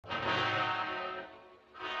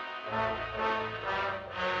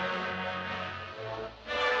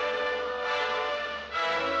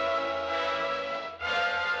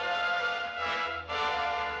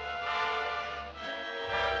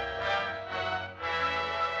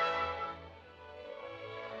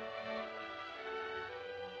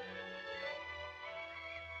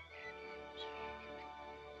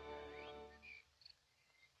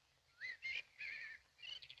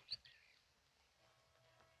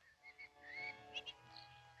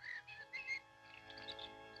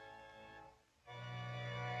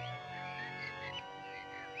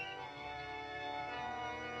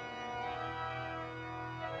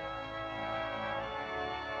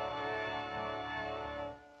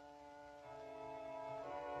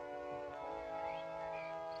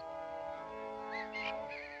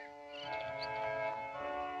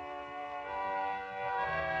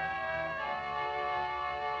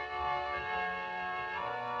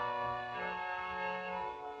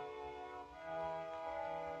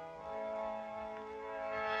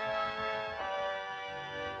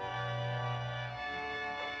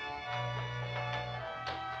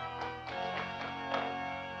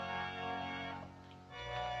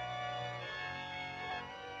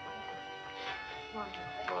morning.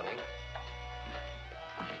 Morning.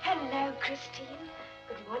 Hello, Christine.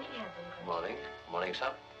 Good morning, Heaven. Morning. Morning,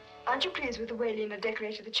 son. Aren't you pleased with the way Lena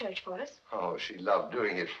decorated the church for us? Oh, she loved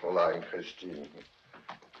doing it, Fräulein Christine.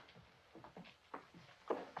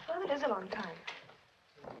 Father, it is a long time.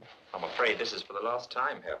 I'm afraid this is for the last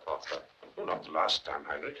time, Herr Pastor. Well, not the last time,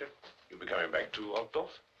 Heinrich. You'll be coming back to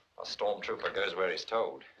Altdorf? A stormtrooper goes where he's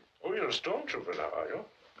told. Oh, you're a stormtrooper now, are you?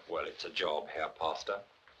 Well, it's a job, Herr Pastor.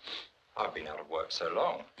 I've been out of work so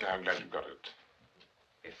long. I'm glad you got it.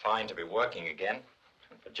 It'd be fine to be working again.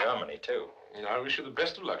 And for Germany, too. I wish you the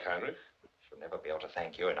best of luck, Heinrich. Shall never be able to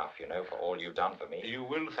thank you enough, you know, for all you've done for me. You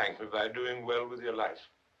will thank me by doing well with your life.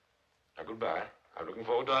 Now, goodbye. I'm looking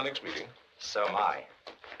forward to our next meeting. So am I.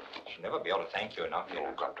 Shall never be able to thank you enough, you know.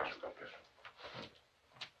 Oh, God bless you, God bless you.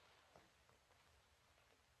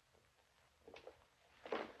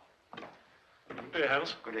 Good day,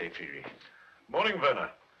 Hans. Good day, Phoebe. Morning, Werner.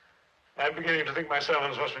 I'm beginning to think my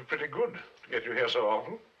servants must be pretty good to get you here so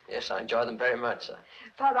often. Yes, I enjoy them very much, sir.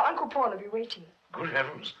 Father, Uncle Paul will be waiting. Good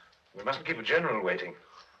heavens. We mustn't keep a general waiting.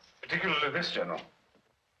 Particularly this general.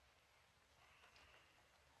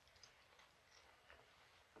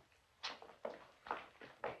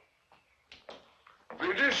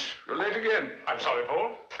 Brutus, you're late again. I'm sorry,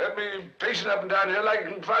 Paul. Let me pacing up and down here like a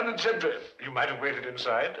confined sentry. You might have waited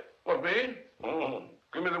inside. What, me? Oh,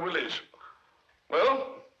 give me the willies.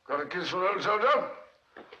 Well, got a kiss from an old soldier?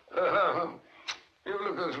 You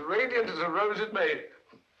look as radiant as a rose in May.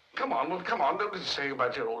 Come on, well, come on. Don't be saying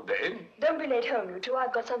about you all day. Don't be late home, you two.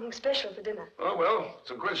 I've got something special for dinner. Oh, well,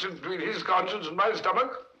 it's a question between his conscience and my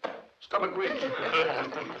stomach. Stomach weak.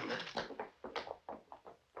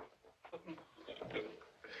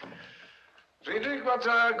 Friedrich, what's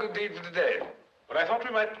our good deed for today? But I thought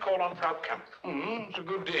we might call on Frau Kamp. It's a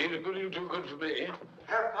good deed. A good deal too good for me.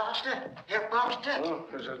 Herr Pastor, Herr Pastor. Oh,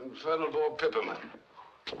 there's an infernal poor Pilbeam.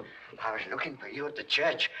 I was looking for you at the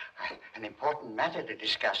church. An important matter to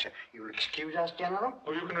discuss. You'll excuse us, General?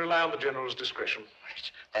 Oh, you can rely on the General's discretion.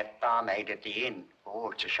 It's that barmaid at the inn.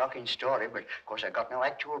 Oh, it's a shocking story, but of course I've got no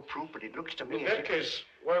actual proof, but it looks to me In as that case,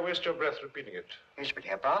 why waste your breath repeating it? Yes, but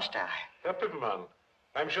Herr Pastor, Herr Pilbeam,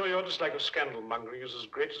 I'm sure your dislike of scandal mongering is as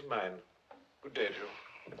great as mine. Good day to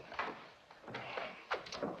you.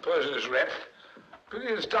 Poisonous rat.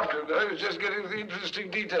 Pretty stuff, you know. He's just getting the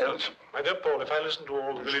interesting details. My dear Paul, if I listen to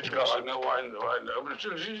all the village I gossip... know. But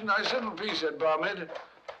she's a nice little piece, that barmaid.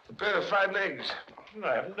 A pair of fine legs.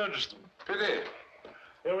 I haven't noticed them. Pity.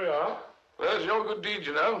 Here we are. Well, it's your good deed,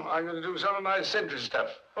 you know. I'm going to do some of my sentry stuff.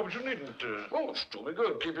 Oh, but you needn't... Oh, it's too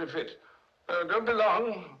good. Keep you fit. Don't be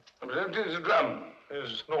long. I'm as empty as a drum.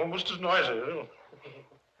 It's almost as noisy, you know.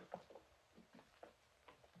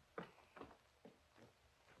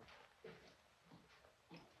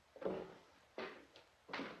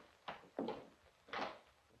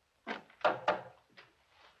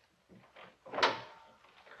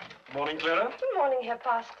 Morning, Clara. Good morning, Herr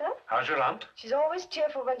Pastor. How's your aunt? She's always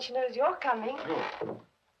cheerful when she knows you're coming.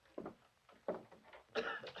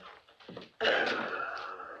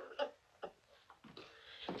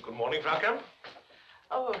 Good morning, Frau Kamp.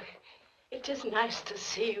 Oh, it is nice to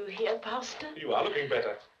see you here, Pastor. You are looking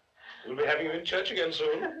better. We'll be having you in church again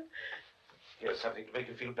soon. Here's something to make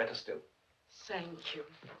you feel better still. Thank you.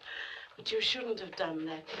 But you shouldn't have done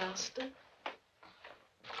that, Pastor.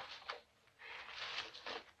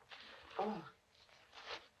 Oh.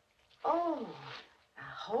 Oh, a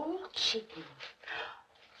whole chicken.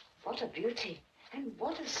 What a beauty. And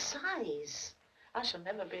what a size. I shall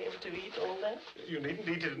never be able to eat all that. You needn't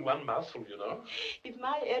eat it in one mouthful, you know. If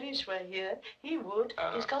my Erich were here, he would.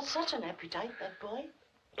 He's got such an appetite, that boy.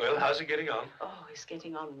 Well, how's he getting on? Oh, he's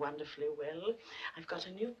getting on wonderfully well. I've got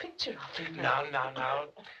a new picture of him. Now.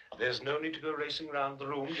 There's no need to go racing around the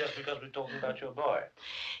room just because we're talking about your boy.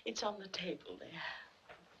 It's on the table there.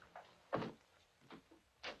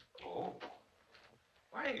 Oh.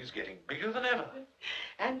 Why, he's getting bigger than ever.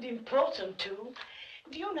 And important, too.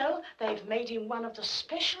 Do you know, they've made him one of the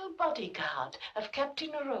special bodyguard of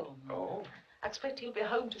Captain Rome. Oh. I expect he'll be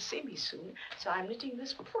home to see me soon, so I'm knitting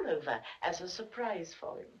this pullover as a surprise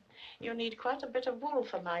for him. You need quite a bit of wool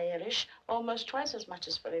for my Erich, almost twice as much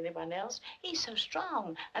as for anyone else. He's so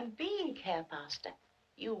strong and big, Herr Pastor.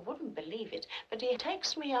 You wouldn't believe it, but he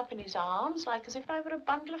takes me up in his arms like as if I were a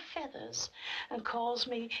bundle of feathers and calls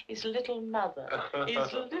me his little mother.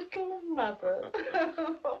 His little mother.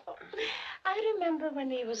 I remember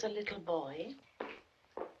when he was a little boy.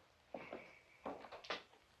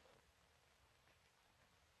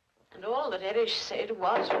 And all that Erich said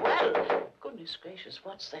was, well, goodness gracious,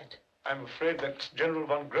 what's that? I'm afraid that's General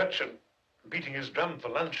von Gretchen beating his drum for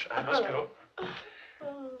lunch. I must go.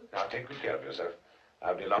 Now, take good care of yourself.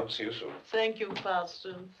 I'll be along to see you soon. Thank you,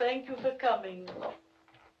 Pastor. Thank you for coming.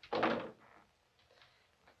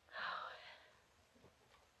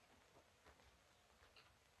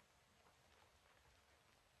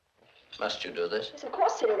 Must you do this? Yes, of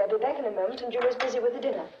course, Cyril. I'll be back in a moment, and Julie's busy with the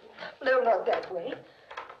dinner. No, not that way.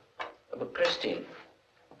 But Christine,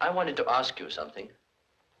 I wanted to ask you something.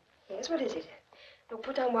 Yes, what is it? Look,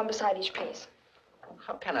 put down one beside each place.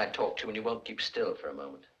 How can I talk to you when you won't keep still for a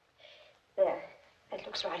moment? There. That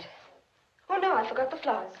looks right. Oh, no, I forgot the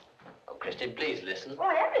flowers. Oh, Christine, please listen. Oh,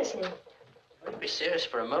 I am listening. Will you be serious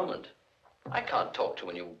for a moment? I can't talk to you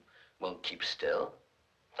when you won't keep still.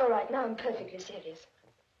 All right, now I'm perfectly serious.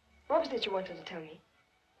 What was it you wanted to tell me?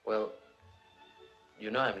 Well, you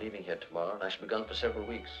know I'm leaving here tomorrow, and I shall be gone for several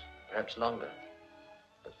weeks, perhaps longer.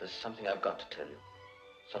 But there's something I've got to tell you.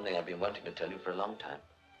 Something I've been wanting to tell you for a long time.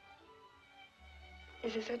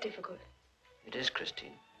 Is it so difficult? It is,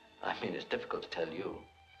 Christine. I mean, it's difficult to tell you.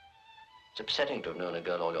 It's upsetting to have known a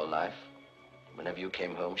girl all your life. Whenever you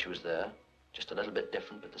came home, she was there. Just a little bit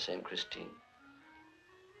different, but the same Christine.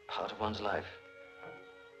 Part of one's life.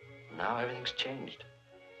 Now everything's changed.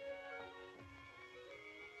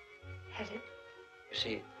 Has it? You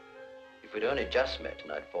see, if we'd only just met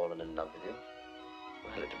and I'd fallen in love with you,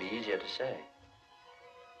 well, it'd be easier to say.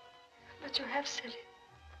 But you have said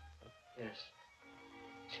it. Yes.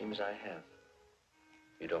 Seems I have.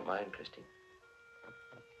 You don't mind, Christine?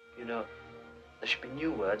 You know, there should be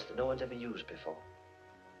new words that no one's ever used before.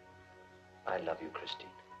 I love you, Christine.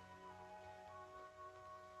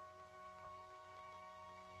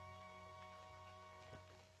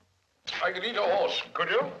 I could eat a horse.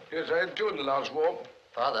 Could you? Yes, I had two in the last war.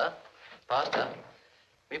 Father, Pastor,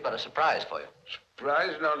 we've got a surprise for you.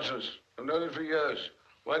 Surprise nonsense. I've known it for years.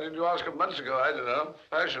 Why didn't you ask him months ago? I don't know.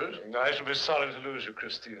 I should. I shall be sorry to lose you,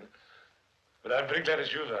 Christine. But I'm very glad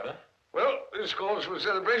it's you, Werner. Well, this calls for a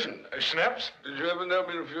celebration. Snaps? Did you ever know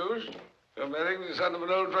me refuse? You're marrying the son of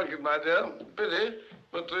an old drunkard, my dear. Pity.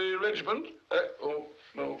 But the regiment... oh,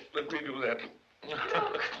 no, let me do that.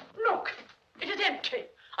 Look, it is empty.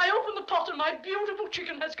 I opened the pot and my beautiful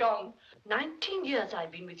chicken has gone. 19 years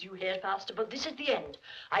I've been with you here, Pastor, but this is the end.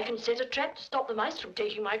 I can set a trap to stop the mice from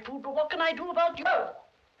taking my food, but what can I do about you?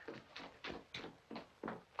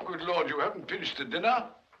 Good Lord, you haven't finished the dinner?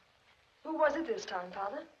 Who was it this time,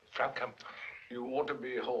 Father? Frau Kemp. You ought to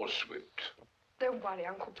be horsewhipped. Don't worry,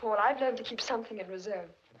 Uncle Paul. I've learned to keep something in reserve.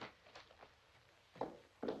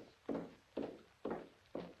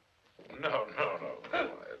 No.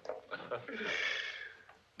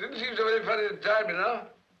 Didn't seem so very funny at the time, you know.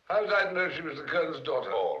 How was I to know she was the Colonel's daughter?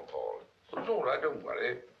 Paul. It's all right, don't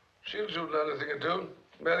worry. She'll soon learn a thing or two.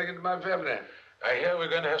 Marrying into my family. I hear we're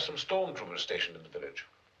going to have some stormtroopers stationed in the village.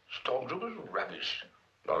 Stormtroopers? Rubbish.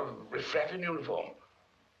 A lot of riffraff in uniform.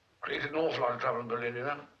 Created an awful lot of trouble in Berlin, you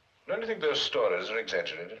know. Don't you think those stories are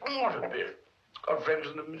exaggerated? Not a bit. Got friends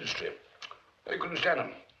in the ministry. They couldn't stand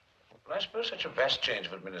them. Well, I suppose such a vast change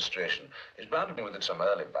of administration is bound to bring with it some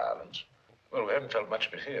early violence. Well, we haven't felt much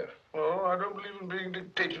of it here. Oh, I don't believe in being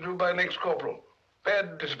dictated to by an ex-corporal.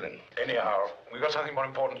 Bad discipline. Anyhow, we've got something more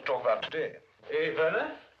important to talk about today. Hey,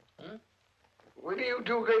 Werner? When are you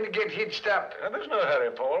two going to get hitched up? There's no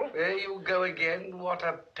hurry, Paul. There you go again. What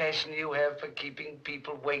a passion you have for keeping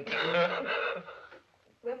people waiting.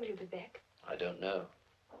 When will you be back? I don't know.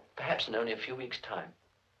 Perhaps in only a few weeks' time.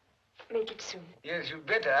 Make it soon. Yes, you'd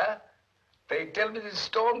better. They tell me this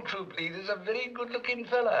stormtroop leader's a very good-looking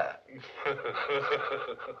fella. Good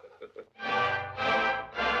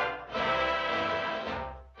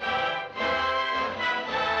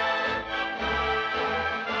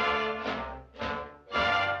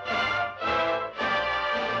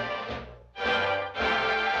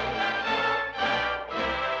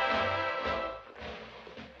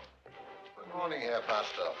morning, Herr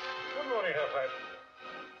Pastor. Good morning, Herr Pfeiffer.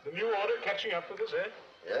 The new order catching up with us, eh?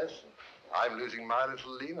 Yes, I'm losing my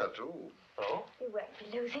little Lena, too. Oh? You won't be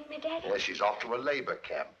losing me, Daddy. Yes, she's off to a labor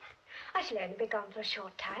camp. I shall only be gone for a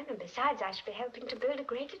short time, and besides, I shall be helping to build a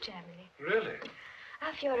greater Germany. Really?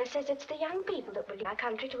 Our Führer says it's the young people that will lead our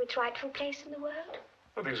country to its rightful place in the world.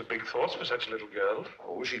 Well, these are big thoughts for such a little girl.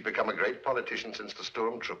 Oh, she's become a great politician since the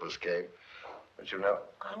stormtroopers came. But, you know,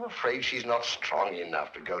 I'm afraid she's not strong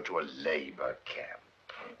enough to go to a labor camp.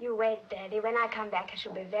 You wait, Daddy. When I come back, I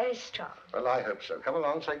shall be very strong. Well, I hope so. Come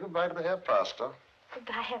along, say goodbye to the Herr Pastor.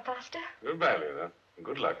 Goodbye, Herr Pastor. Goodbye, Lena.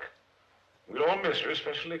 Good luck. We'll all miss you,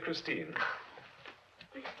 especially Christine.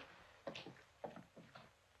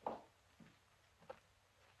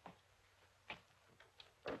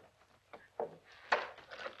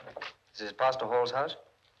 Is this Pastor Hall's house?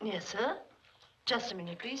 Yes, sir. Just a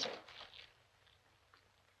minute, please.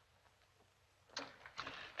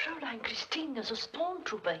 Fräulein Christine, there's a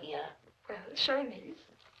stormtrooper here. Well, show him in.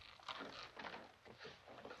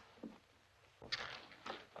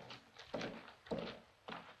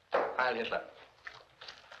 Heil Hitler.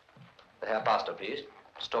 The Herr Pastor, please.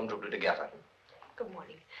 Stormtrooper together. Good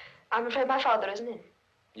morning. I'm afraid my father isn't in.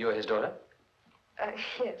 You are his daughter?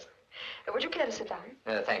 Yes. Would you care to sit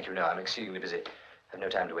down? Thank you. No, I'm exceedingly busy. I've no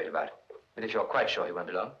time to wait about. But if you're quite sure he won't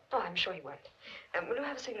be long. Oh, I'm sure he won't. Will you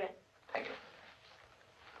have a cigarette? Thank you.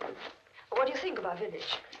 What do you think of our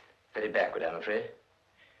village? Very backward, I'm afraid.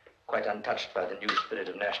 Quite untouched by the new spirit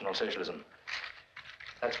of National Socialism.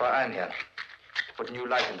 That's why I'm here. To put new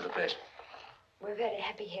life into the place. We're very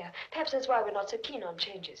happy here. Perhaps that's why we're not so keen on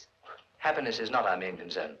changes. Happiness is not our main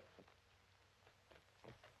concern.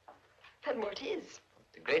 Then what is?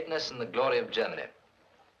 The greatness and the glory of Germany.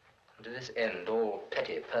 And to this end, all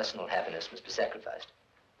petty personal happiness must be sacrificed.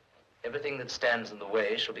 Everything that stands in the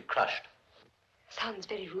way shall be crushed. Sounds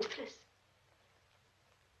very ruthless.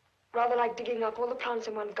 Rather like digging up all the plants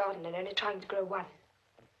in one garden and only trying to grow one.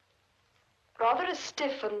 Rather a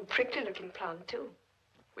stiff and prickly-looking plant, too.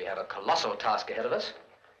 We have a colossal task ahead of us,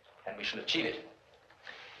 and we shall achieve it.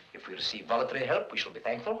 If we receive voluntary help, we shall be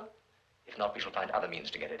thankful. If not, we shall find other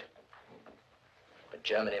means to get it. But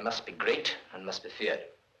Germany must be great and must be feared.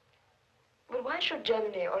 Well, why should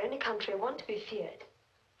Germany or any country want to be feared?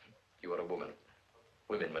 You are a woman.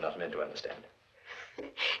 Women were not meant to understand.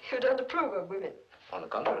 You don't approve of women. On the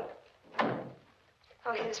contrary.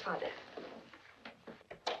 Oh, here's Father.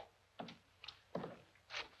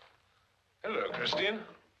 Hello, Christine.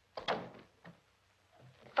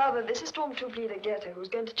 Father, this is Stormtroop Leader Goethe, who's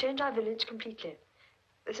going to change our village completely.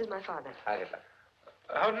 This is my father. Hi, Hitler.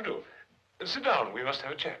 How do you do? Sit down. We must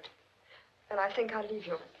have a chat. And I think I'll leave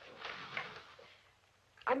you.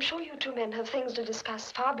 I'm sure you two men have things to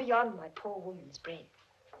discuss far beyond my poor woman's brain.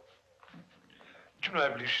 Do you know, I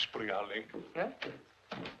believe she's pulling our leg. Yeah?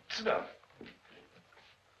 Sit down.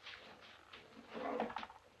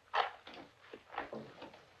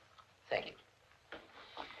 Thank you.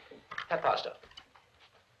 Herr Pastor,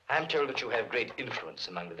 I am told that you have great influence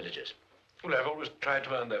among the villagers. Well, I've always tried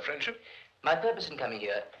to earn their friendship. My purpose in coming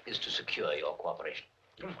here is to secure your cooperation.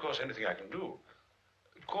 Well, of course, anything I can do.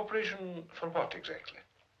 Cooperation for what, exactly?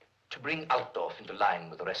 To bring Altdorf into line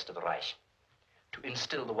with the rest of the Reich. To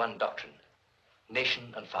instill the one doctrine,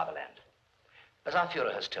 nation and fatherland. As our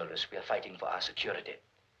Führer has told us, we are fighting for our security,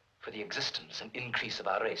 for the existence and increase of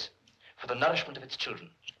our race, for the nourishment of its children,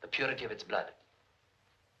 the purity of its blood.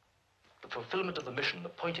 The fulfillment of the mission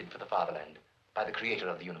appointed for the fatherland by the creator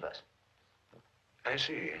of the universe. I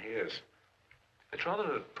see, yes. It's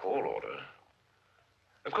rather a tall order.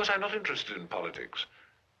 Of course, I'm not interested in politics.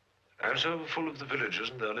 I'm so full of the villagers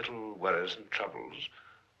and their little worries and troubles.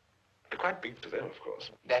 They're quite big to them, of course.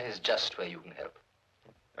 That is just where you can help.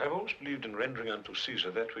 I've always believed in rendering unto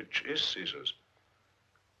Caesar that which is Caesar's.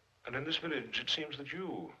 And in this village, it seems that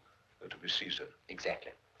you are to be Caesar.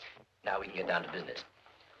 Exactly. Now we can get down to business.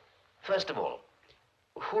 First of all,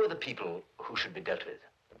 who are the people who should be dealt with?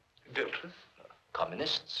 Dealt with?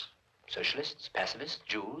 Communists, socialists, pacifists,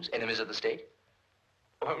 Jews, enemies of the state?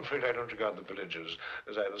 Oh, I'm afraid I don't regard the villagers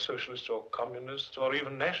as either socialists or communists or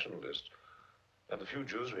even nationalists. And the few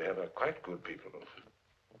Jews we have are quite good people.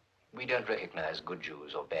 We don't recognize good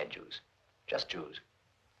Jews or bad Jews, just Jews.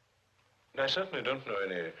 And I certainly don't know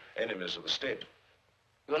any enemies of the state.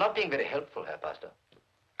 You're not being very helpful, Herr Pastor.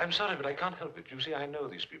 I'm sorry, but I can't help it. You see, I know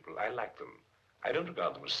these people. I like them. I don't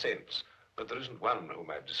regard them as saints, but there isn't one whom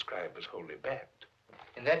I'd describe as wholly bad.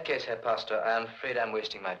 In that case, Herr Pastor, I'm afraid I'm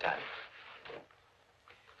wasting my time.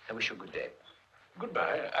 I wish you a good day.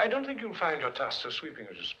 Goodbye. I don't think you'll find your task so sweeping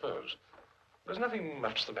as you suppose. There's nothing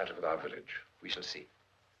much the matter with our village. We shall see.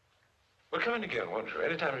 Well, come in again, won't you?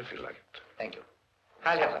 Anytime you feel like it. Thank you.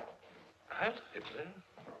 Heil Hitler. Heil Hitler?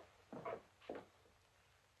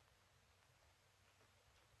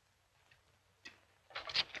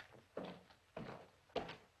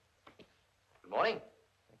 Good morning.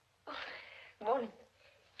 Oh, morning.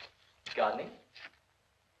 Gardening?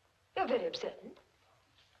 You're very observant.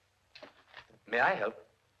 May I help?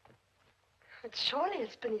 But surely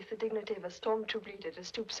it's beneath the dignity of a stormtroop leader to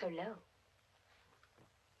stoop so low.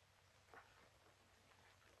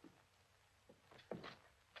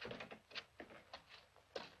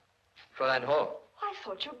 Fräulein Hall, I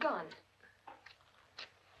thought you'd gone.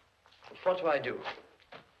 what do I do?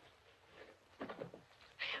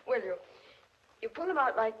 Well, you pull them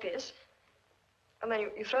out like this, and then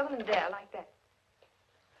you throw them in there like that.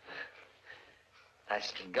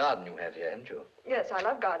 Nice little garden you have here, haven't you? Yes, I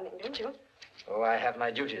love gardening, don't you? Oh, I have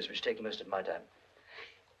my duties, which take most of my time.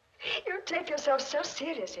 You take yourself so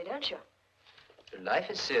seriously, don't you? Life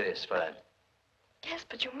is serious, Fräulein. Yes,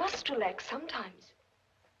 but you must relax sometimes.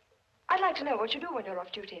 I'd like to know what you do when you're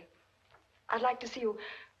off duty. I'd like to see you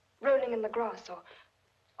rolling in the grass or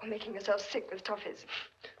making yourself sick with toffees.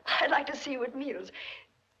 I'd like to see you at meals.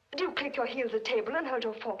 Do you click your heels at table and hold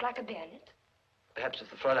your fork like a bayonet? Perhaps if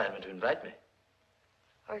the Fräulein were to invite me.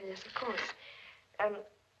 Oh, yes, of course.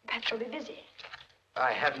 Perhaps you'll be busy.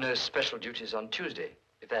 I have no special duties on Tuesday,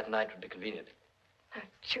 if that night would be convenient.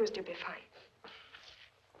 Tuesday will be fine.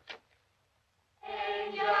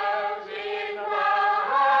 Angels in the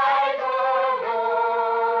high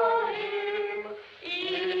adore him.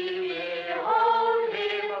 Ye behold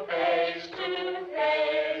him face to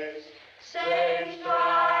face. Saints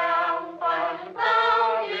triumphant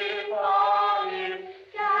bow before him,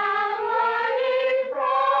 gathering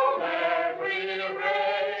from every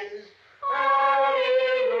race.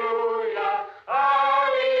 Hallelujah,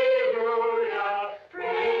 hallelujah,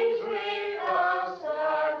 praise with us the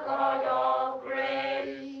God of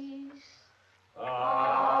grace.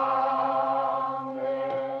 Amen.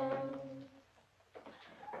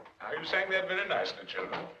 Now, you sang that very nicely,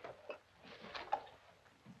 children.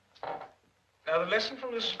 Now, the lesson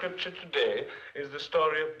from the scripture today is the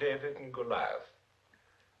story of David and Goliath.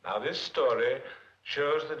 Now, this story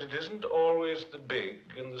shows that it isn't always the big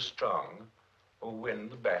and the strong who win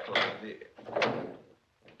the battle in the end.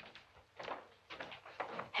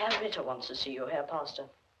 Herr Ritter wants to see you, Herr Pastor.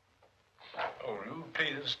 Oh, will you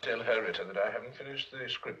please tell Herr Ritter that I haven't finished the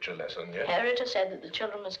scripture lesson yet? Herr Ritter said that the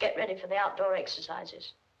children must get ready for the outdoor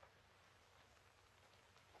exercises.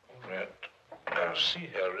 All right. I'll see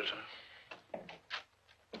Herr Ritter.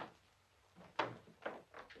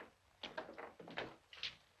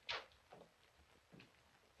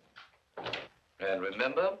 And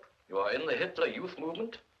remember, you are in the Hitler Youth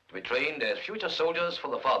Movement to be trained as future soldiers for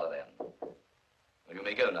the fatherland. Well, you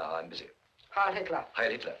may go now. I'm busy. Heil Hitler.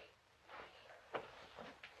 Heil Hitler.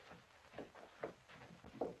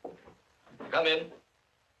 Come in.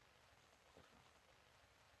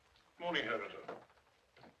 Morning, Herr Ritter.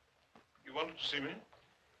 You wanted to see me?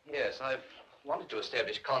 Yes, I've wanted to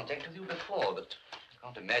establish contact with you before, but I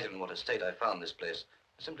can't imagine in what a state I found this place.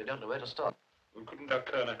 I simply don't know where to start. Well, couldn't Herr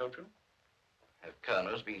Kerner help you? Herr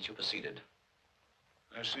Kerner has been superseded.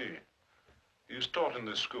 I see. He's taught in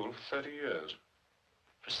this school for 30 years.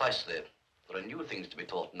 Precisely. There are new things to be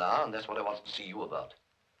taught now, and that's what I wanted to see you about.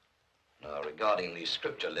 Now, regarding the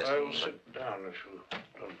scripture lessons... I will sit down if you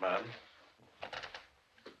don't mind.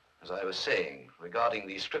 As I was saying, regarding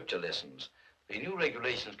the scripture lessons, the new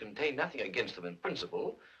regulations contain nothing against them in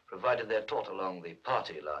principle, provided they're taught along the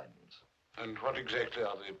party lines. And what exactly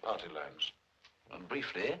are the party lines? Well,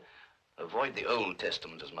 briefly, avoid the Old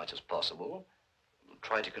Testament as much as possible.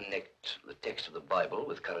 Try to connect the text of the Bible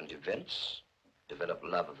with current events. Develop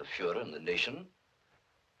love of the Führer and the nation.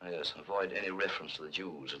 Yes, avoid any reference to the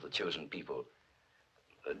Jews as the chosen people.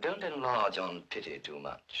 Don't enlarge on pity too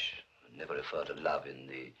much. Never refer to love in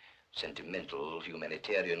the sentimental,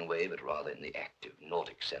 humanitarian way, but rather in the active,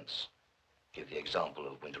 Nordic sense. Give the example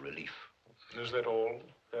of winter relief. Is that all,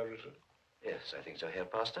 Herr Ritter? Yes, I think so, Herr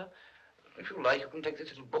Pastor. If you like, you can take this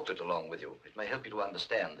little booklet along with you. It may help you to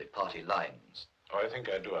understand the party lines. Oh, I think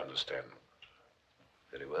I do understand.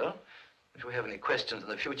 Very well. If you have any questions in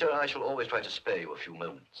the future, I shall always try to spare you a few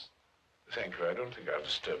moments. Thank you. I don't think I'll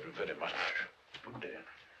disturb you very much. Good day.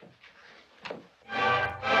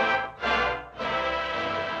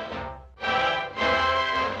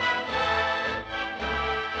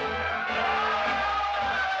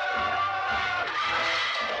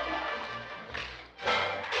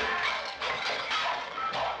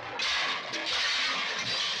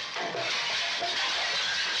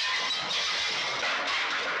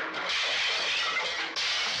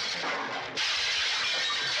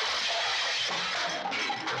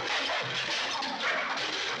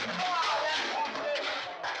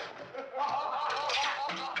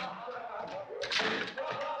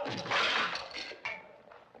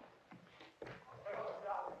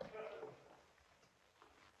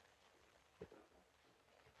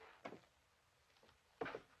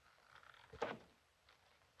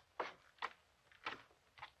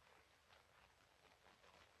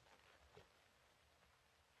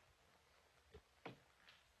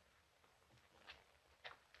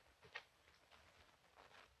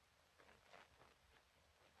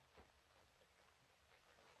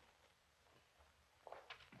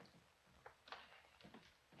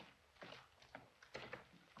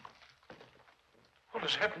 What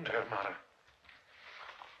has happened to her, Mara?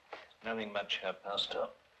 Nothing much, Herr Pastor.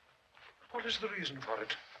 What is the reason for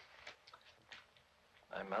it?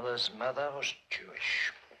 My mother's mother was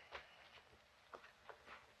Jewish.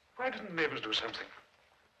 Why didn't neighbors do something?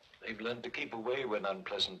 They've learned to keep away when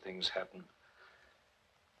unpleasant things happen.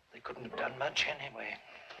 They couldn't have done much anyway.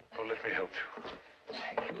 Oh, let me help you.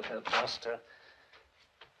 Thank you, Herr Pastor.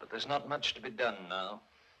 But there's not much to be done now.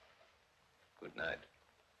 Good night.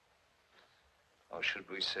 Or should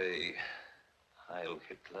we say, Heil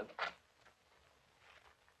Hitler?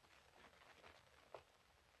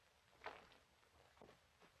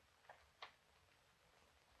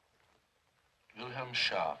 Wilhelm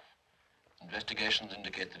Scharf. Investigations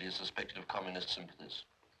indicate that he is suspected of communist sympathies.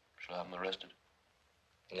 Shall I have him arrested?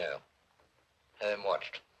 No. Have him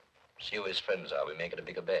watched. See who his friends are. We make it a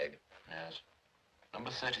bigger bag. Yes. Number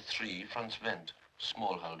 33, Franz Wendt.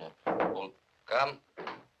 Smallholder. All... Come.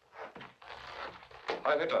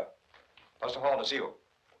 Hi, Hitler. Pastor Hall to see you.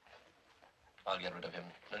 I'll get rid of him.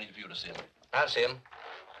 No need for you to see him. I'll see him.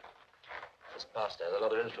 This pastor has a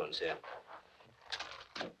lot of influence here.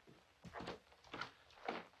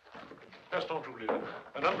 Herr Stormtroop Leader,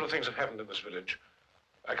 a number of things have happened in this village.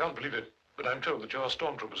 I can't believe it, but I'm told that your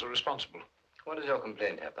stormtroopers are responsible. What is your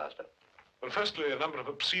complaint, Herr Pastor? Well, firstly, a number of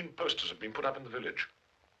obscene posters have been put up in the village.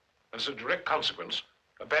 As a direct consequence,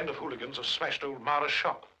 a band of hooligans have smashed old Mara's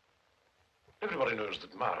shop. Everybody knows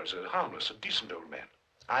that Mara is a harmless, a decent old man.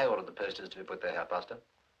 I ordered the posters to be put there, Herr Pastor.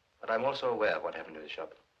 But I'm also aware of what happened to his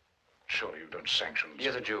shop. Surely you don't sanction... He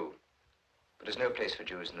is a Jew. But there's no place for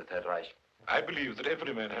Jews in the Third Reich. I believe that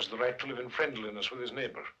every man has the right to live in friendliness with his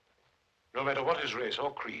neighbor, no matter what his race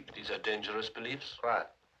or creed. These are dangerous beliefs. Quiet.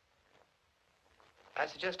 I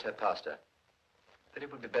suggest, Herr Pastor, that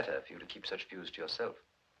it would be better for you to keep such views to yourself.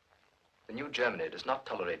 The new Germany does not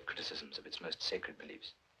tolerate criticisms of its most sacred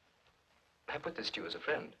beliefs. I put this to you as a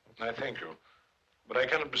friend. I thank you, but I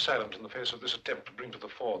cannot be silent in the face of this attempt to bring to the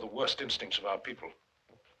fore the worst instincts of our people.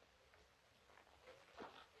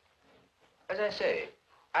 As I say,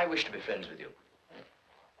 I wish to be friends with you.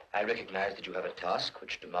 I recognize that you have a task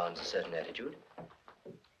which demands a certain attitude,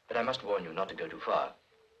 but I must warn you not to go too far.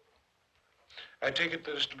 I take it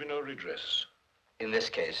there is to be no redress. In this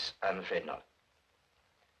case, I'm afraid not.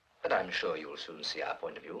 But I'm sure you'll soon see our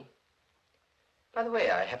point of view. By the way,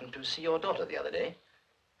 I happened to see your daughter the other day.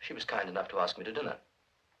 She was kind enough to ask me to dinner.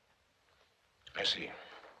 I see.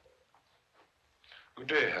 Good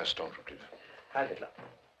day, Herr Stormtroop. Heil Hitler.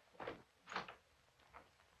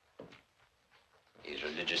 These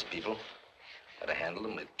religious people, gotta handle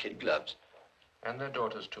them with kid gloves. And their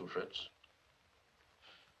daughters too, Fritz.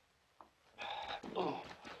 Oh.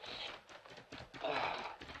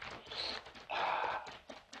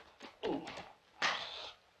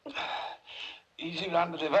 Easy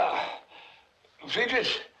round the river.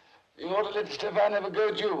 Friedrich, you ought to let Stefan have a go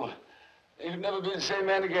at you. You've never been the same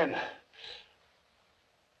man again.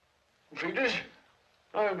 Friedrich,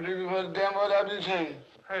 I don't believe you've heard a damn word I've been saying.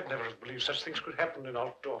 I'd never have believed such things could happen in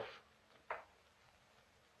Altdorf.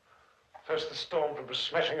 First the stormtroopers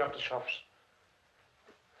smashing up the shops,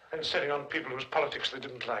 then setting on people whose politics they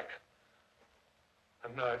didn't like.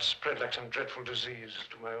 And now it's spread like some dreadful disease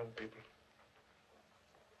to my own people.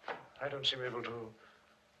 I don't seem able to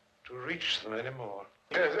reach them anymore.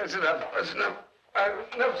 Yes, that's enough. That's enough.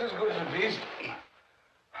 Enough's as good as a feast.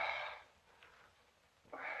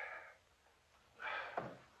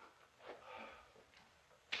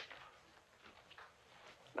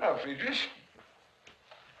 Now, Friedrich,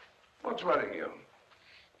 what's worrying you?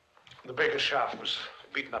 The baker Scharf was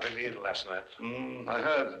beaten up in the inn last night. I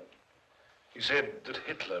heard. He said that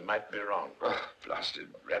Hitler might be wrong. Oh, blasted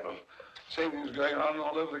rebel. Same thing's going on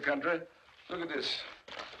all over the country. Look at this.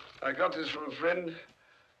 I got this from a friend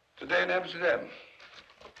today in Amsterdam.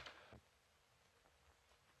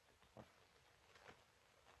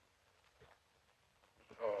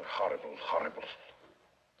 Oh, horrible, horrible.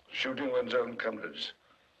 Shooting one's own comrades.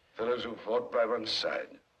 Fellows who fought by one's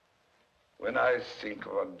side. When I think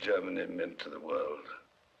of what Germany meant to the world,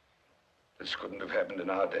 this couldn't have happened in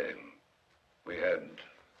our day. We had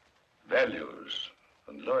values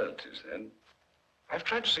and loyalties then. I've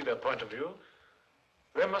tried to see their point of view.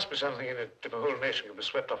 There must be something in it if a whole nation could be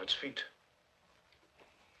swept off its feet.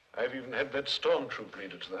 I've even had that stormtroop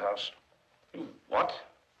leader to the house. You what?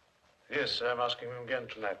 Yes, I'm asking him again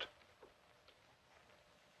tonight.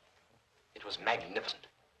 It was magnificent.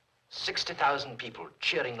 60,000 people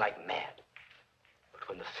cheering like mad. But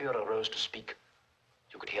when the Führer rose to speak,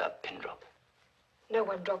 you could hear a pin drop. No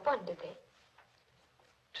one dropped one, did they?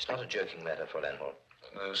 It's not a joking matter, Fräulein Hall.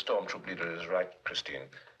 The stormtroop leader is right, Christine.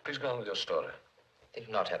 Please go on with your story. Think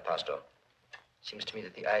not, Herr Pastor. Seems to me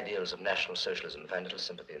that the ideals of National Socialism find little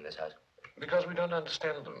sympathy in this house. Because we don't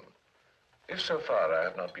understand them. If so far I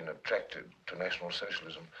have not been attracted to National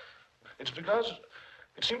Socialism, it's because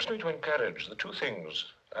it seems to me to encourage the two things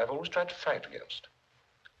I've always tried to fight against.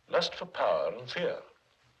 Lust for power and fear.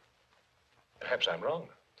 Perhaps I'm wrong.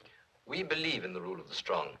 We believe in the rule of the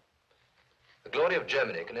strong. The glory of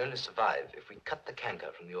Germany can only survive if we cut the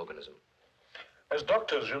canker from the organism. As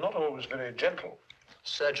doctors, you're not always very gentle.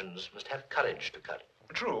 Surgeons must have courage to cut.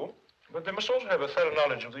 True, but they must also have a thorough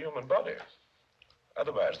knowledge of the human body.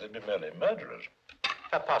 Otherwise, they'd be merely murderers.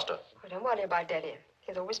 Pastor. Oh, don't worry about Daddy.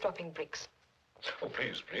 He's always dropping bricks. Oh,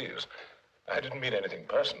 please, please. I didn't mean anything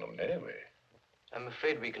personal in any way. I'm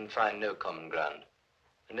afraid we can find no common ground,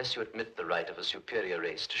 unless you admit the right of a superior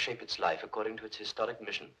race to shape its life according to its historic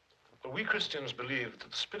mission. Well, we Christians believe that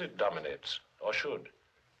the spirit dominates, or should.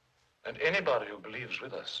 And anybody who believes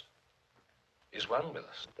with us is one with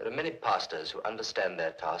us. There are many pastors who understand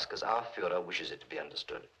their task as our Führer wishes it to be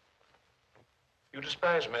understood. You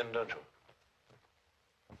despise men, don't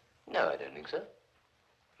you? No, I don't think so.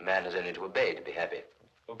 A man has only to obey to be happy.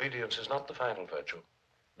 Obedience is not the final virtue.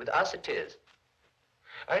 With us it is.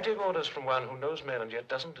 I take orders from one who knows men and yet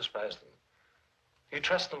doesn't despise them. He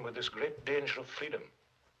trusts them with this great danger of freedom.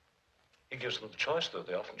 He gives them the choice, though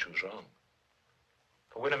they often choose wrong.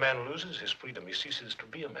 For when a man loses his freedom, he ceases to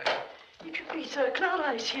be a man. If you please, sir,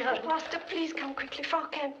 Clara is here. Master, please come quickly. Frau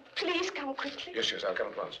Kemp, please come quickly. Yes, yes, I'll come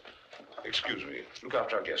at once. Excuse me. Look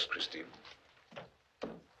after our guest, Christine.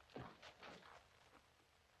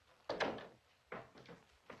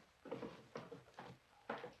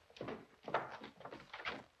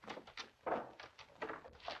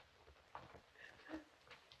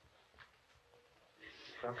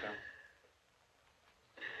 Frau Kemp.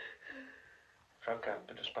 Frau Kemp,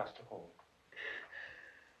 it is past the hall.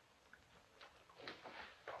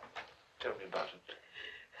 Tell me about it.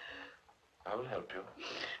 I will help you.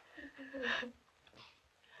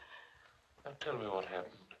 Now tell me what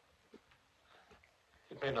happened.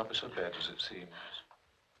 It may not be so bad as it seems.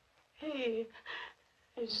 He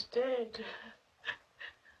is dead.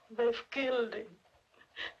 They've killed him.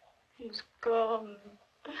 He's gone.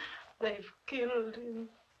 They've killed him.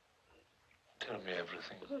 Tell me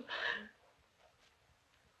everything.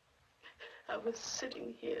 I was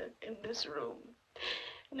sitting here in this room,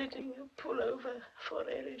 knitting a pullover for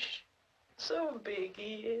Erich. So big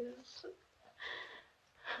he is.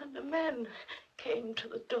 And a man came to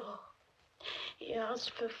the door. He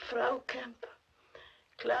asked for Frau Kemp.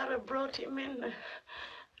 Clara brought him in, and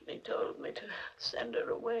he told me to send her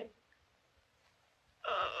away.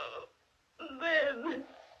 Oh, then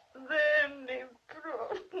he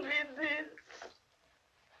brought me this.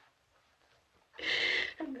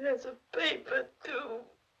 And there's a paper, too.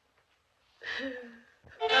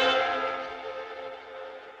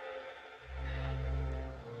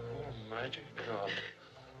 Almighty God.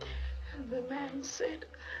 And the man said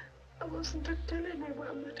I wasn't to tell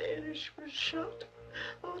anyone that Erich was shot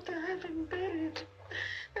or to have him buried,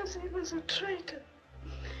 as he was a traitor.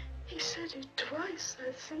 He said it twice,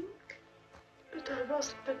 I think. But I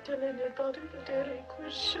wasn't to tell anybody that Erich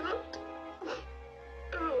was shot.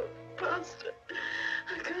 Oh, Pastor,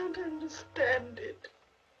 I can't understand it.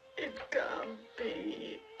 It can't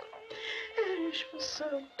be. Erich was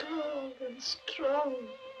so tall and strong.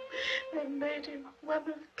 They made him one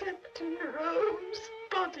of Captain Rome's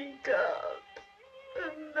bodyguard.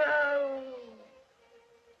 And now...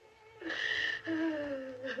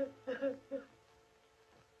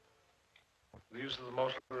 These are the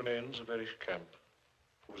mortal remains of Erich Kemp,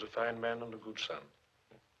 who was a fine man and a good son.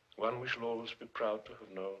 One we shall always be proud to have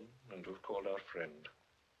known and to have called our friend.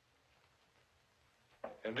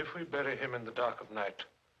 And if we bury him in the dark of night,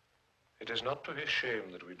 it is not to his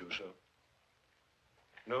shame that we do so.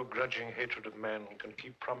 No grudging hatred of man can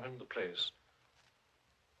keep from him the place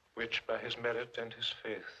which, by his merit and his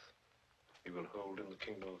faith, he will hold in the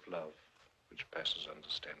kingdom of love which passes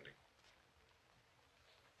understanding.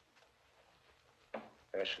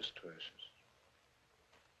 Ashes to ashes,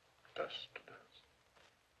 dust to dust.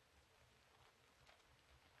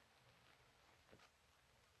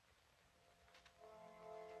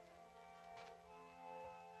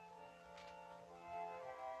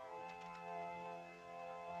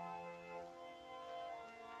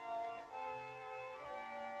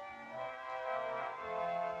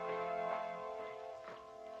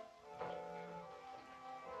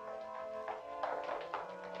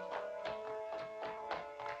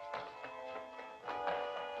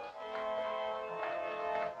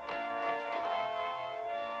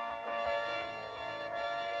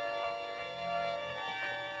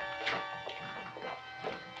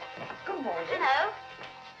 Good morning. Hello.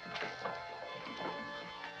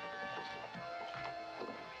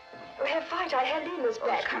 Oh, Herr Fight, I held Immerse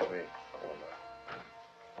back. Excuse me.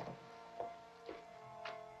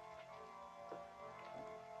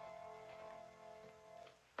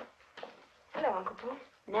 Uncle Paul.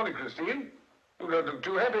 Morning, Christine. You don't look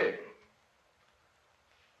too happy.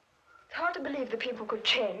 It's hard to believe that people could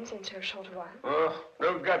change in so short a while. Oh,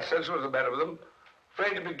 no guts, that's what's the matter with them.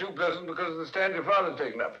 Afraid to be too pleasant because of the stand your father's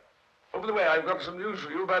taken up. Over the way, I've got some news for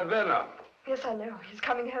you about Werner. Yes, I know. He's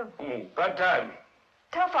coming home. Bad time.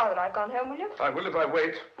 Tell Father I've gone home, will you? I will if I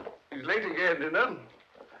wait. He's late again, dinner.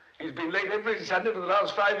 He's been late every Sunday for the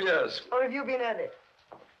last 5 years. Or have you been early?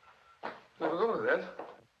 Never thought of that.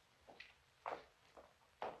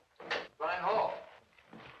 Brian Hall,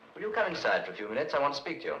 will you come inside for a few minutes? I want to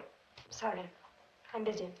speak to you. Sorry. I'm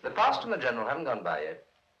busy. The pastor and the general haven't gone by yet.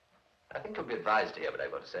 I think you'll be advised to hear what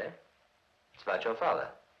I've got to say. It's about your father.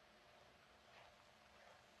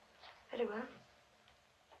 Very well.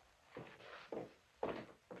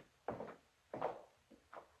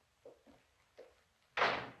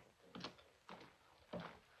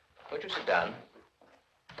 Won't you sit down?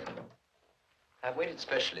 I've waited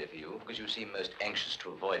specially for you because you seem most anxious to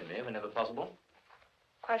avoid me whenever possible.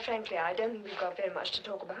 Quite frankly, I don't think we've got very much to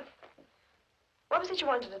talk about. What was it you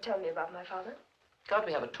wanted to tell me about my father? Can't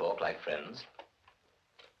we have a talk like friends?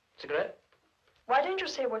 Cigarette? Why don't you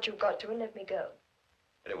say what you've got to and let me go?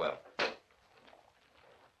 Very well.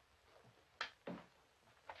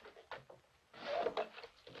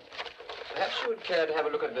 Perhaps you would care to have a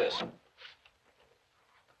look at this.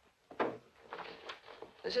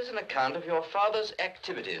 This is an account of your father's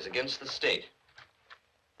activities against the state.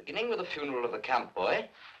 Beginning with the funeral of the camp boy,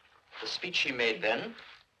 the speech he made then,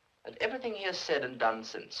 and everything he has said and done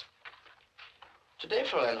since. Today,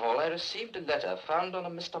 Fräulein Hall, I received a letter found on a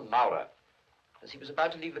Mr. Maurer, as he was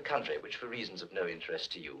about to leave the country, which for reasons of no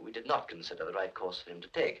interest to you, we did not consider the right course for him to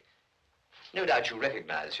take. No doubt you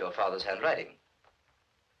recognize your father's handwriting.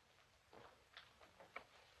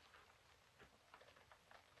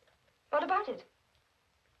 What about it?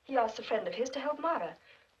 He asked a friend of his to help Mara.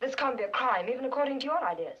 This can't be a crime, even according to your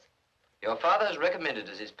ideas. Your father has recommended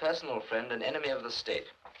as his personal friend an enemy of the state.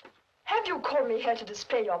 Have you called me here to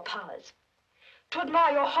display your powers? To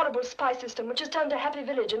admire your horrible spy system, which has turned a happy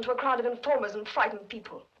village into a crowd of informers and frightened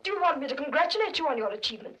people? Do you want me to congratulate you on your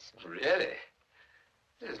achievements? Really?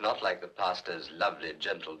 It is not like the pastor's lovely,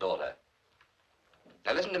 gentle daughter.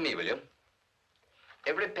 Now listen to me, will you?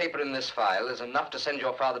 Every paper in this file is enough to send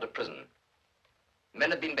your father to prison.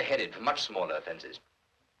 Men have been beheaded for much smaller offenses.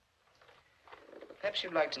 Perhaps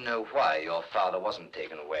you'd like to know why your father wasn't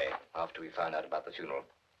taken away after we found out about the funeral.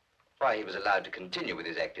 Why he was allowed to continue with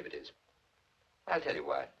his activities. I'll tell you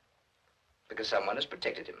why. Because someone has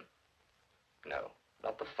protected him. No,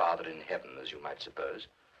 not the Father in heaven, as you might suppose,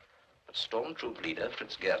 but stormtroop leader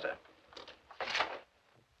Fritz Goethe.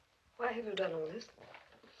 Why have you done all this?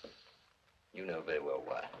 You know very well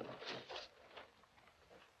why.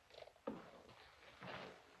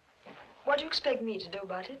 What do you expect me to do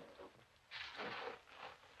about it?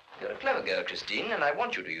 You're a clever girl, Christine, and I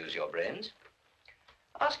want you to use your brains.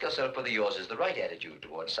 Ask yourself whether yours is the right attitude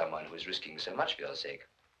towards someone who is risking so much for your sake.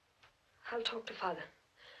 I'll talk to Father.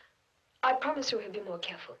 I promise you he'll be more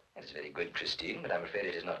careful. That is very good, Christine, but I'm afraid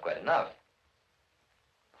it is not quite enough.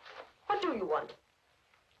 What do you want?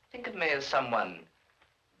 Think of me as someone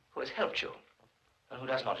who has helped you and who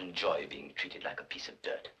does not enjoy being treated like a piece of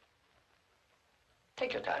dirt.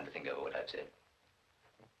 Take your time to think over what I've said.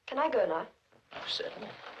 Can I go now? Oh, certainly.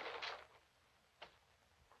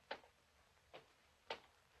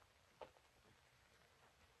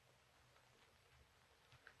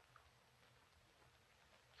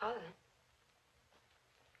 Father,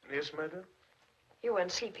 Yes, madam? you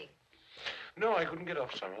weren't sleeping. No, I couldn't get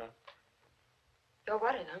off somehow. You're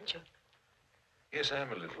worried, aren't you? Yes, I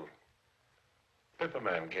am a little.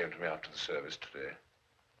 Pepperman came to me after the service today.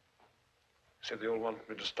 Said they all want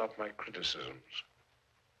me to stop my criticisms.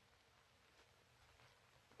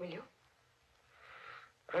 Will you?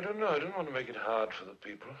 I don't know. I don't want to make it hard for the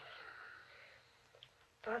people.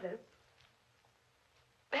 Father,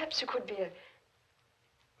 perhaps you could be a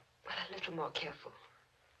little more careful.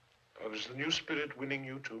 Oh, is the new spirit winning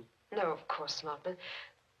you too? No, of course not, but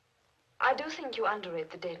I do think you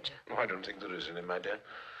underrate the danger. No, I don't think there is any, my dear.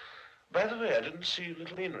 By the way, I didn't see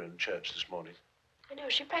little Nina in church this morning. I know,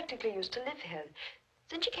 she practically used to live here.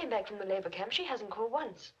 Since she came back from the labor camp, she hasn't called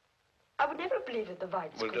once. I would never believe that the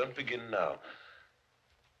Whites Well, could... don't begin now.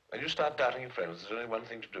 When you start doubting your friends, there's only one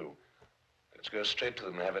thing to do. Let's go straight to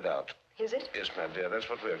them and have it out. Is it? Yes, my dear, that's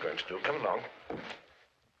what we're going to do. Come along.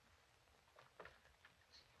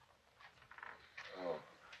 Oh.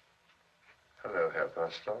 Hello, Herr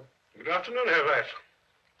Pastor. Good afternoon, Herr Weiss.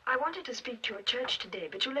 I wanted to speak to you at church today,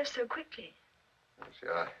 but you left so quickly. See,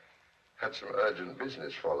 I had some urgent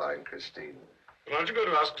business, Fräulein Christine. Well, aren't you going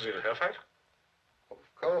to ask to see the Herr Weiss? Of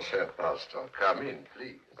Of course, Herr Pastor. Come in,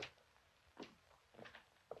 please.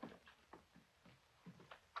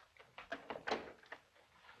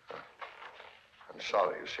 I'm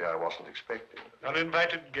sorry, you see, I wasn't expecting it.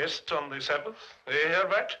 Uninvited guests on the Sabbath? Are you here,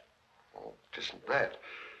 right? Oh, it isn't that.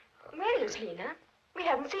 Where is Lena? We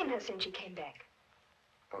haven't seen her since she came back.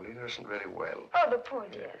 Lena isn't very well. Oh, the poor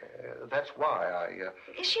dear. That's why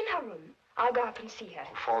I, Is she in her room? I'll go up and see her.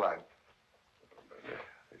 Fräulein,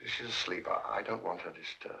 she's asleep. I don't want her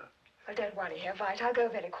disturbed. Oh, don't worry, Herr White. I'll go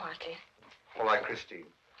very quietly. Fräulein Christine.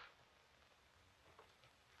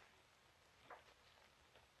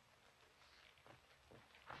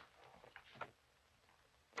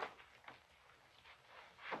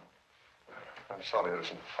 I'm sorry there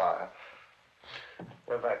isn't a fire.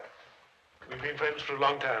 We're back. We've been friends for a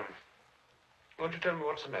long time. Won't you tell me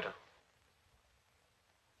what's the matter?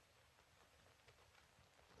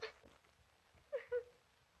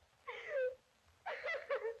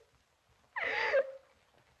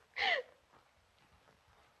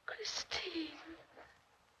 Christine.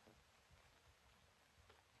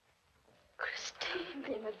 Christine.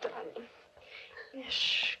 Lena, darling. Yes,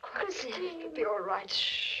 shh, Christine. It'll be all right.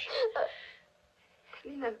 Shh.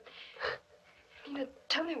 Lena,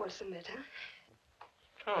 tell me what's the matter.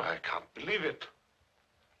 Oh, I can't believe it.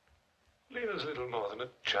 Lena's little more than a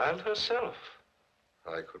child herself.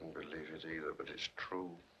 I couldn't believe it either, but it's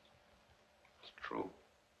true. It's true.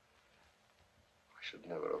 I should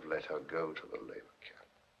never have let her go to the labor camp.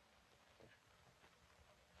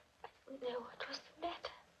 No, what was the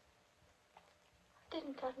matter? I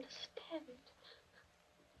didn't understand.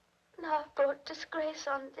 Now I've brought disgrace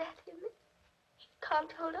on Daddy. He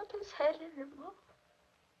can't hold up his head anymore.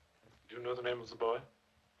 Do you know the name of the boy?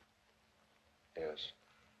 Yes,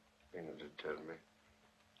 Lena did tell me.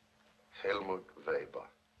 Helmut Weber.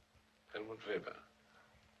 Helmut Weber.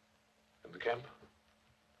 In the camp?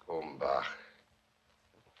 Kulmbach.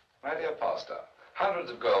 My dear Pastor, hundreds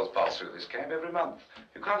of girls pass through this camp every month.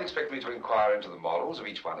 You can't expect me to inquire into the morals of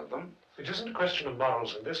each one of them. It isn't a question of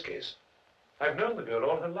morals in this case. I've known the girl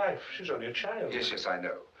all her life. She's only a child. Yes, I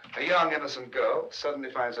know. A young, innocent girl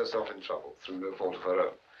suddenly finds herself in trouble through no fault of her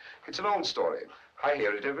own. It's an old story. I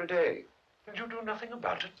hear it every day. And you do nothing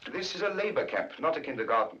about it? This is a labor camp, not a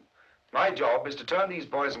kindergarten. My job is to turn these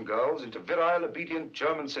boys and girls into virile, obedient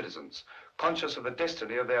German citizens, conscious of the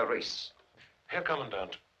destiny of their race. Herr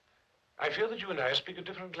Commandant, I fear that you and I speak a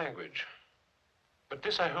different language. But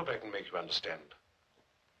this I hope I can make you understand.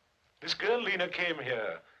 This girl, Lena, came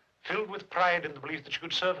here, filled with pride in the belief that she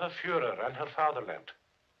could serve her Führer and her fatherland.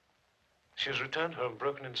 She has returned home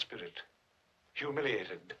broken in spirit,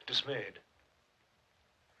 humiliated, dismayed.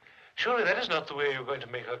 Surely that is not the way you're going to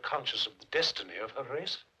make her conscious of the destiny of her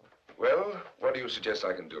race? Well, what do you suggest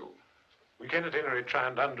I can do? We can at any rate try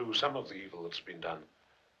and undo some of the evil that's been done.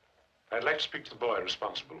 I'd like to speak to the boy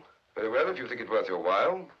responsible. Very well, if you think it worth your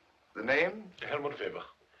while. The name? Helmut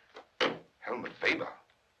Weber. Helmut Weber?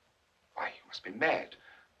 Why, you must be mad.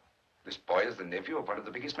 This boy is the nephew of one of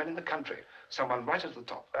the biggest men in the country. Someone right at the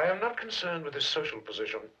top. I am not concerned with his social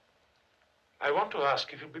position. I want to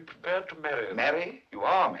ask if you'll be prepared to marry him. Marry? You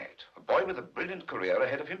are mad. A boy with a brilliant career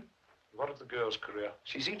ahead of him. What of the girl's career?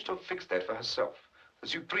 She seems to have fixed that for herself. The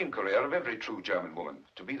supreme career of every true German woman.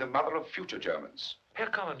 To be the mother of future Germans. Herr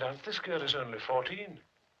Commandant, this girl is only 14.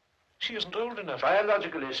 She isn't old enough.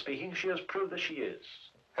 Biologically speaking, she has proved that she is.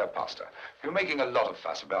 Herr Pastor, you're making a lot of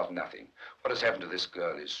fuss about nothing. What has happened to this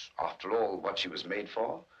girl is, after all, what she was made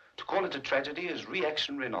for. To call it a tragedy is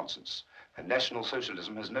reactionary nonsense. And National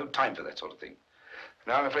Socialism has no time for that sort of thing.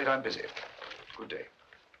 Now, I'm afraid I'm busy. Good day.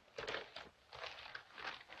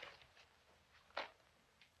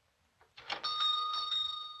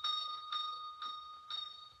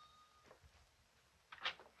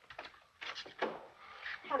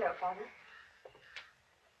 Hello, Father.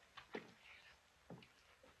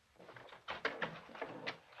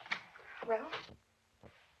 Well?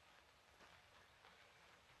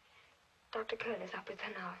 Dr. Kern is up with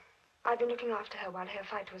her now. I've been looking after her while Herr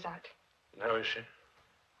Veit was out. How is she?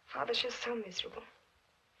 Father, she's so miserable.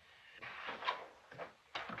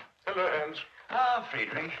 Hello, Hans. Ah,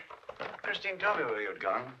 Friedrich. Christine told me where you'd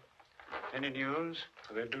gone. Any news?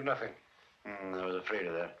 They do nothing. I was afraid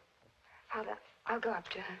of that. Father, I'll go up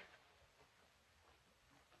to her.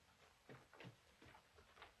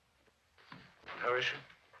 How is she?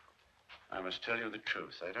 I must tell you the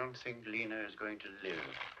truth. I don't think Lena is going to live.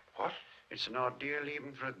 What? It's an ordeal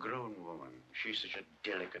even for a grown woman. She's such a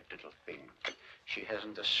delicate little thing. She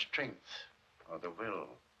hasn't the strength or the will.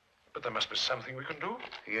 But there must be something we can do.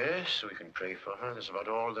 Yes, we can pray for her. That's about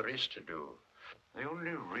all there is to do. The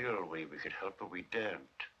only real way we could help her, we daren't.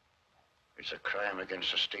 It's a crime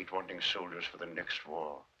against the state wanting soldiers for the next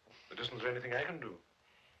war. But isn't there anything I can do?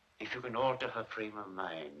 If you can alter her frame of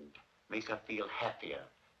mind, make her feel happier,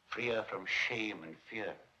 free her from shame and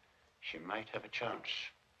fear, she might have a chance.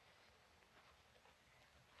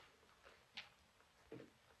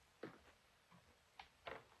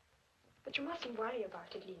 But you mustn't worry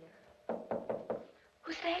about it, Lena.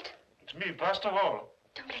 Who's that? It's me, Pastor Hall.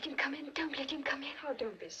 Don't let him come in. Don't let him come in. Oh,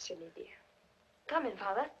 don't be silly, dear. Come in,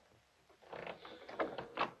 Father.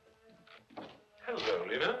 Hello,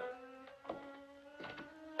 Lena.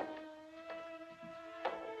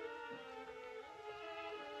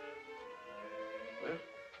 Well,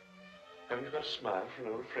 haven't you got a smile for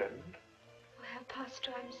an old friend? Oh, Herr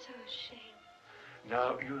Pastor, I'm so ashamed.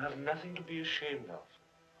 Now, you have nothing to be ashamed of.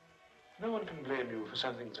 No one can blame you for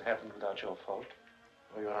something that's happened without your fault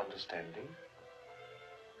or your understanding.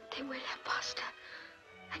 They will, Herr Pastor.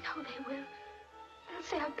 I know they will. They'll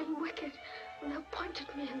say I've been wicked, and they'll point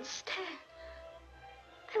at me and stare.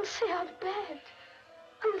 They'll say I'm bad,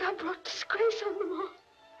 and that I brought disgrace on them all.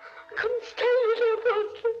 I couldn't stand it, Herr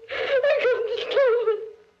Pastor. I couldn't stand it.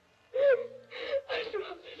 I'd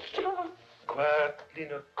rather starve. Quiet,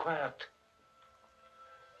 Lena, quiet.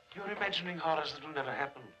 You're imagining horrors that will never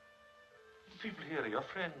happen. The people here are your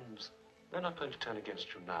friends. They're not going to turn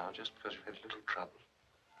against you now just because you've had a little trouble.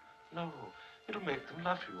 No, it'll make them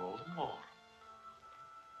love you all the more.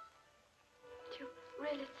 Do you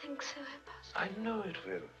really think so, Herr Pastor? I know it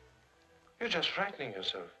will. You're just frightening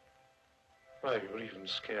yourself. Why, you're even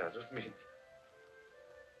scared of me.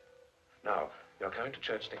 Now, you're coming to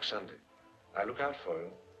church next Sunday. I'll look out for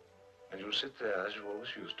you, and you'll sit there as you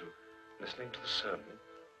always used to, listening to the sermon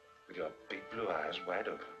with your big blue eyes wide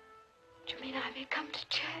open. Do you mean I may come to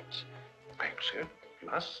church? Thanks, you. You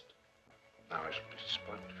must. Now, I shall be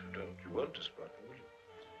disappointed if you don't. You won't disappoint me, will you?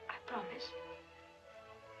 I promise.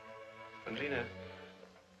 And, Lena,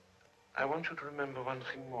 I want you to remember one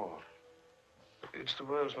thing more. It's the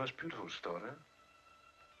world's most beautiful story.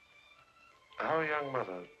 Our young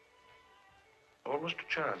mother, almost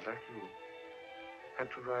a child like you, had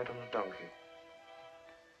to ride on a donkey.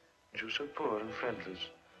 She was so poor and friendless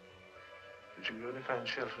that she could only find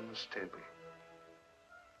shelter in the stable.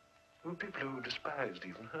 There were people who despised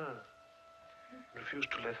even her,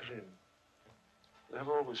 refused to let her in. There have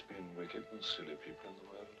always been wicked and silly people in the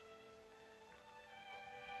world.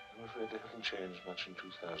 I'm afraid they haven't changed much in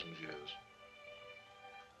 2,000 years.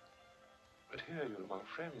 But here you're among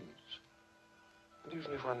friends. And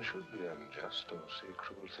even if one should be unjust or say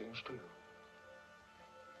cruel things to you,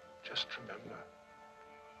 just remember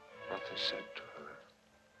what they said to her.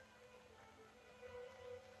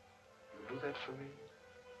 You'll do that for me?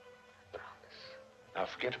 I promise. Now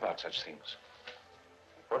forget about such things.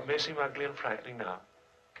 What may seem ugly and frightening now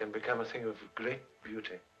can become a thing of great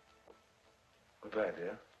beauty. Goodbye,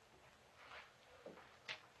 dear.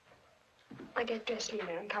 I get dressed,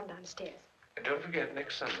 Lena, and come downstairs. And don't forget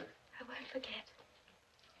next Sunday. I won't forget.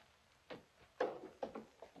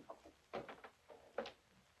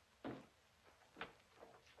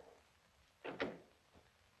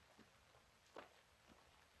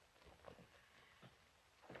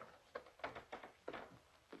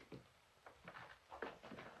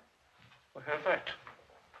 Well, in fact,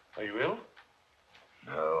 are you ill?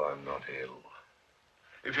 No, I'm not ill.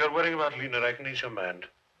 If you're worrying about Lena, I can ease your mind.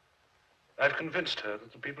 I've convinced her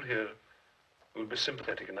that the people here will be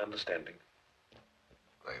sympathetic and understanding.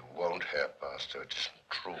 They won't, Herr Pastor. It isn't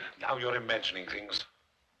true. Now you're imagining things.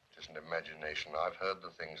 It isn't imagination. I've heard the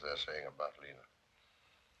things they're saying about Lena.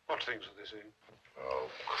 What things are they saying? Oh,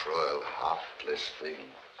 cruel, heartless things.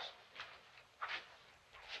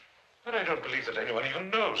 But I don't believe that anyone even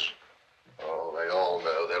knows. Oh, they all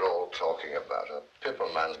know. They're all talking about her.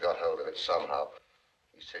 Pipperman's got hold of it somehow.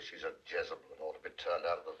 He says she's a Jezebel and ought to be turned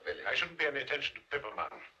out of the village. I shouldn't pay any attention to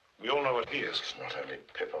Pipperman. We all know what he is. It's not only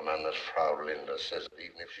Pipperman that Frau Linda says that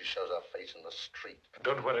even if she shows her face in the street.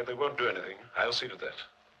 Don't worry, they won't do anything. I'll see to that.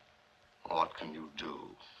 What can you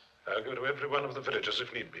do? I'll go to every one of the villagers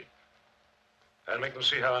if need be. I'll make them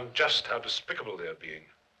see how unjust, how despicable they're being.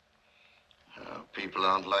 People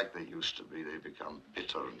aren't like they used to be. They become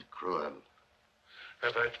bitter and cruel.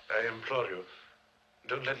 But I implore you,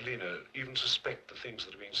 don't let Lena even suspect the things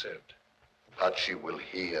that are being said. But she will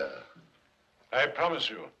hear. I promise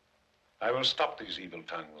you, I will stop these evil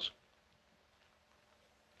tongues.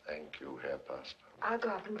 Thank you, Herr Pastor. I'll go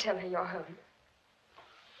up and tell her you're home.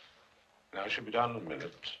 Now, she'll be down in a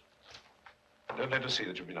minute. Don't let her see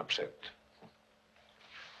that you've been upset.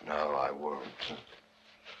 No, I won't.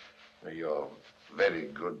 You're very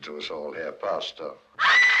good to us all, Herr Pastor.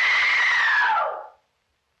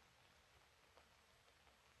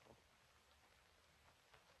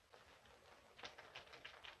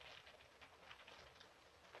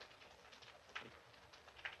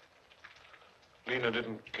 Lena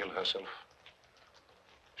didn't kill herself.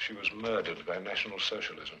 She was murdered by National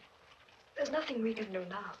Socialism. There's nothing we can do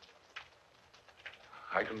now.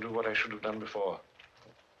 I can do what I should have done before.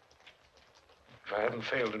 If I hadn't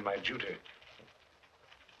failed in my duty,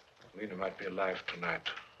 Lena might be alive tonight.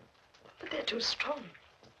 But they're too strong.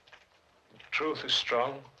 Truth is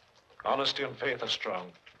strong. Honesty and faith are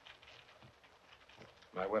strong.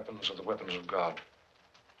 My weapons are the weapons of God.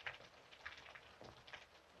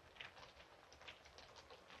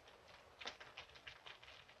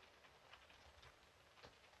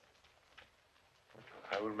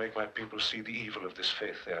 I will make my people see the evil of this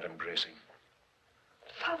faith they are embracing.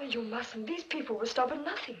 Father, you mustn't. These people will stop at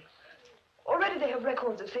nothing. Already they have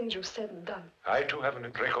records of things you've said and done. I, too, have a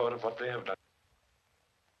record of what they have done.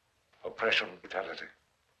 Oppression, brutality.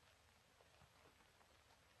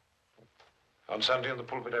 On Sunday in the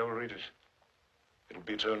pulpit, I will read it. It'll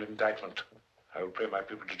be its own indictment. I will pray my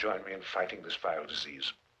people to join me in fighting this vile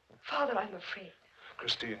disease. Father, I'm afraid.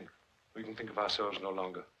 Christine, we can think of ourselves no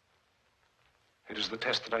longer. It is the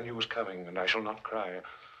test that I knew was coming, and I shall not cry.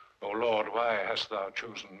 Oh, Lord, why hast thou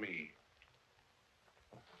chosen me?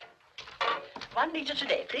 1 litre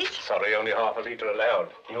today, please. Sorry, only half a litre allowed.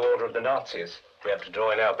 New order of the Nazis. We have to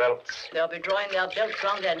draw in our belts. They'll be drawing their belts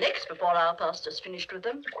round their necks before our pastor's finished with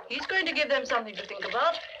them. He's going to give them something to think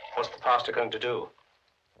about. What's the pastor going to do?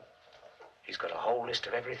 He's got a whole list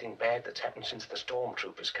of everything bad that's happened since the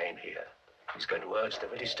stormtroopers came here. He's going to urge the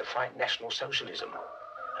village to fight National Socialism.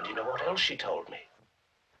 And you know what else she told me?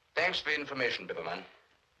 Thanks for the information, Pilbeam.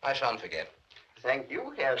 I shan't forget. Thank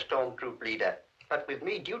you, Herr Stormtroop Leader. But with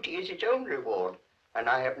me, duty is its own reward. And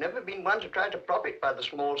I have never been one to try to profit by the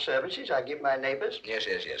small services I give my neighbors. Yes.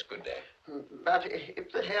 Good day. But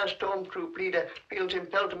if the Herr Stormtroop Leader feels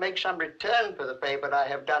impelled to make some return for the favor I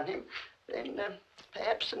have done him, then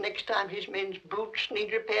perhaps the next time his men's boots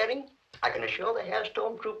need repairing, I can assure the Herr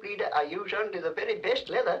Stormtroop Leader I use only the very best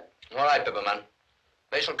leather. All right, Pilbeam.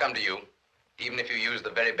 They shall come to you, even if you use the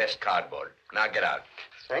very best cardboard. Now get out.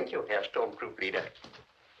 Thank you, Herr Stormtroop Leader.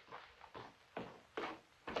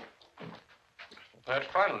 That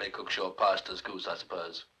finally cooks your pastor's goose, I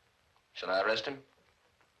suppose. Shall I arrest him?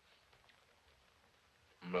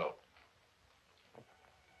 No.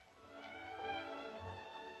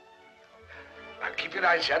 Now keep your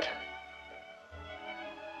eyes shut.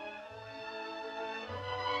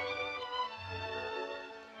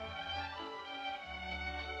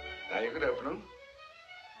 Now you can open them.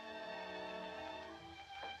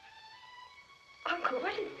 Uncle,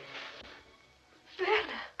 what is...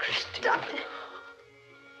 Werner. Christine. Stop it.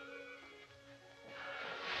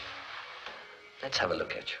 Let's have a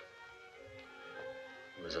look at you.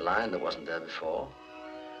 There's a line that wasn't there before,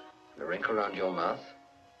 and a wrinkle around your mouth.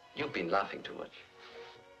 You've been laughing too much.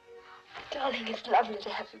 Darling, it's lovely to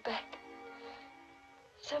have you back.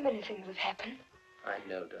 So many things have happened. I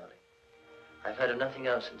know, darling. I've heard of nothing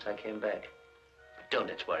else since I came back. Don't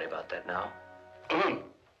let's worry about that now.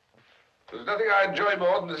 There's nothing I enjoy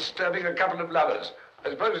more than disturbing a couple of lovers. I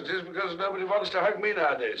suppose it is because nobody wants to hug me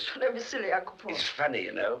nowadays. Don't be silly, Uncle Paul. It's funny,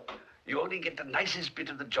 you know. You only get the nicest bit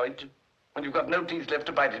of the joint when you've got no teeth left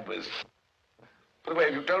to bite it with. By the way,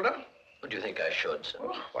 have you told her? What do you think I should, sir?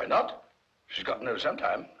 Oh, why not? She's got to know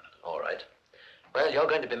sometime. All right. Well, you're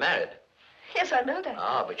going to be married. Yes, I know that.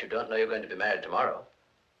 Ah, but you don't know you're going to be married tomorrow.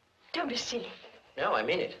 Don't be silly. No, I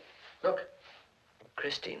mean it. Look,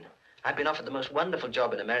 Christine, I've been offered the most wonderful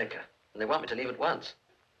job in America, and they want me to leave at once.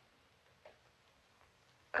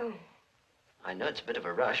 Oh. I know it's a bit of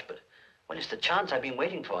a rush, but, well, it's the chance I've been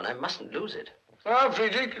waiting for, and I mustn't lose it. Ah,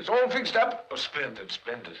 Friedrich, it's all fixed up. Oh, splendid,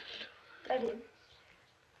 splendid. Daddy,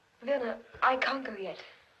 Werner, I can't go yet.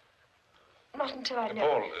 Not until I know.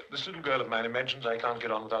 Paul, this little girl of mine imagines I can't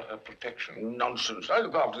get on without her protection. Nonsense. I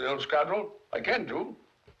look after the old scoundrel. I can do.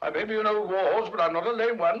 I may be an old warhorse, but I'm not a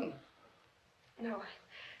lame one. No,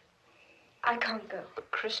 I can't go. But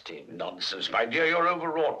Christine... Nonsense, my dear. You're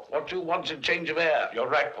overwrought. What you want's a change of air. You're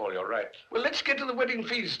right, Paul, you're right. Well, let's get to the wedding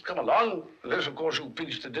feast. Come along. Unless, of course, you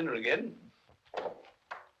finish the dinner again.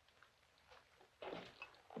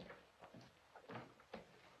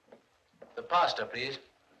 The pastor, please.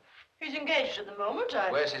 He's engaged at the moment.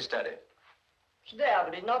 Where's his study? It's there,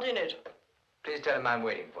 but he's not in it. Please tell him I'm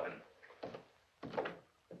waiting for him.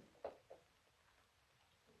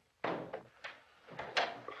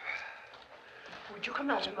 Would you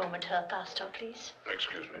come out a moment, Herr Pastor, please?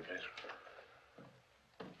 Excuse me, please.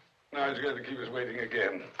 Now he's going to keep us waiting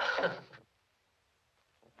again.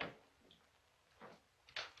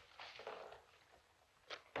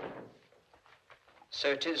 So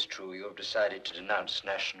it is true you have decided to denounce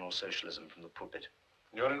National Socialism from the pulpit.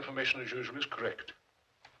 Your information, as usual, is correct.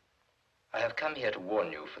 I have come here to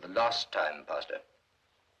warn you for the last time, Pastor.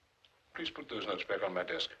 Please put those notes back on my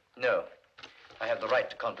desk. No. I have the right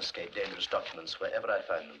to confiscate dangerous documents wherever I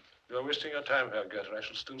find them. You're wasting your time, Herr Goethe. I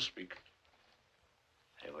shall still speak.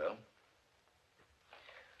 Very well.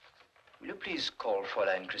 Will you please call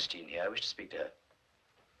Fräulein Christine here? I wish to speak to her.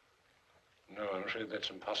 No, I'm afraid that's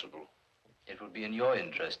impossible. It would be in your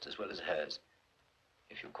interest as well as hers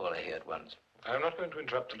if you call her here at once. I'm not going to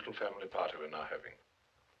interrupt the little family party we're now having.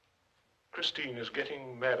 Christine is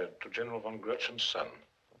getting married to General von Grötchen's son.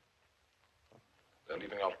 They're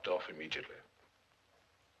leaving Altdorf immediately.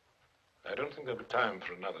 I don't think there'll be time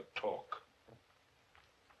for another talk.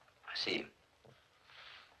 I see.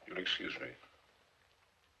 You'll excuse me.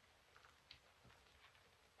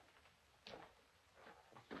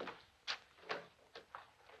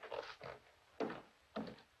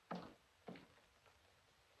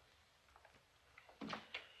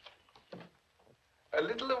 A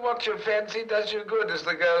little of what you fancy does you good, as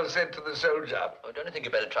the girl said to the soldier. Oh, don't you think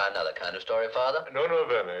you better try another kind of story, Father? No,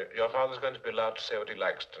 Werner. Your father's going to be allowed to say what he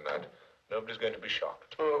likes tonight. Nobody's going to be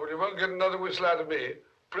shocked. Oh, well, you won't get another whistle out of me.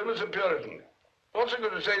 Prim as a Puritan. What's he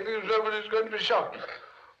going to say? Nobody's going to be shocked.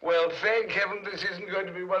 Well, thank heaven this isn't going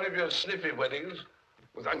to be one of your sniffy weddings,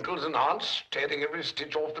 with uncles and aunts tearing every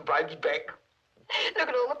stitch off the bride's back. Look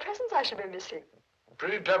at all the presents I shall be missing.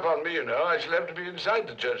 Pretty tough on me, you know. I shall have to be inside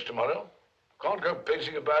the church tomorrow. Can't go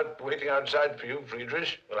pacing about waiting outside for you,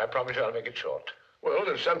 Friedrich. Well, I promise you I'll make it short. Well,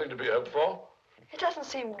 there's something to be hoped for. It doesn't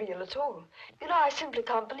seem real at all. You know, I simply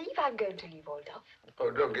can't believe I'm going to leave Altdorf.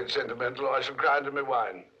 Oh, don't get sentimental or I shall cry into my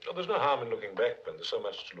wine. Oh, there's no harm in looking back when there's so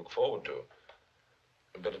much to look forward to.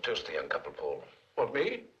 You'd better toast the young couple, Paul. What,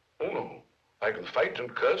 me? Oh, no. I can fight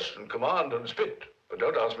and curse and command and spit, but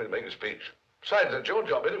don't ask me to make a speech. Besides, that's your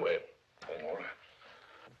job anyway. Paul.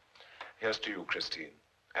 Here's to you, Christine,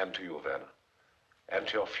 and to you, Werner, and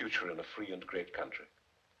to your future in a free and great country.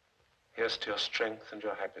 Here's to your strength and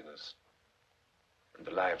your happiness, and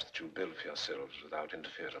the lives that you build for yourselves without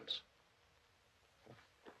interference.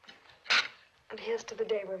 And here's to the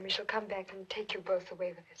day when we shall come back and take you both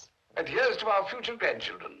away with us. And here's to our future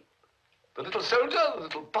grandchildren. The little soldier, the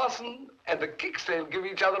little parson, and the kicks they'll give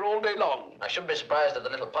each other all day long. I shouldn't be surprised if the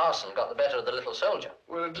little parson got the better of the little soldier.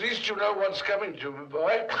 Well, at least you know what's coming to you, my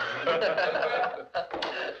boy.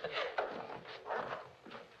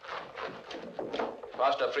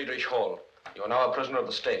 Master Friedrich Hall, you are now a prisoner of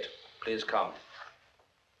the state. Please come.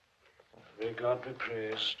 May God be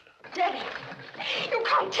praised. Daddy, you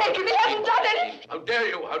can't take him. He hasn't done anything. How dare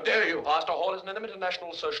you? How dare you? Pastor Hall is an enemy to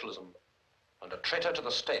National Socialism and a traitor to the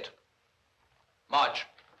state. March.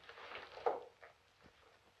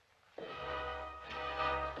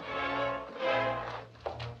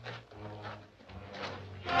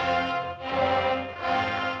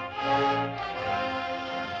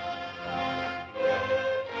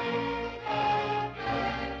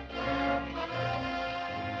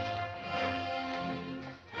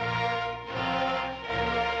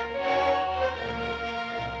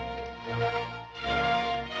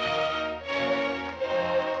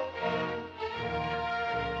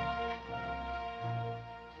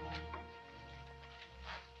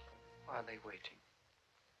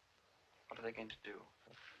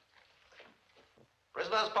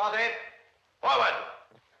 Prisoners party, forward!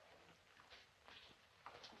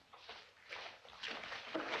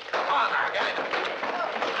 Come on now, get it. Come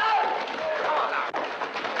on now.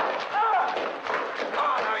 Come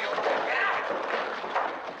on now, you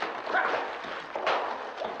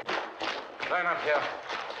get Line up here.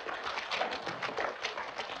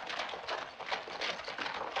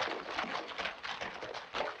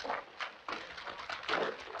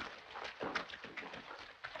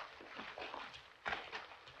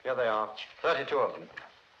 Here they are, 32 of them.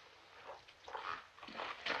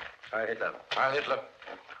 Heil Hitler. Heil Hitler.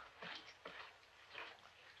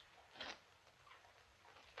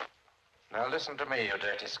 Now listen to me, you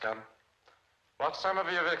dirty scum. What some of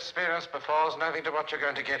you have experienced before is nothing to what you're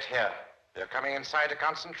going to get here. You're coming inside a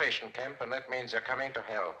concentration camp, and that means you're coming to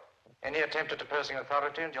hell. Any attempt at opposing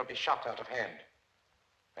authority, and you'll be shot out of hand.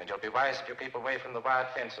 And you'll be wise if you keep away from the wired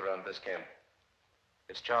fence around this camp.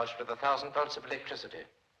 It's charged with 1,000 volts of electricity.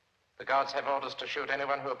 The guards have orders to shoot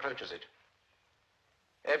anyone who approaches it.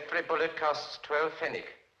 Every bullet costs 12 pfennig,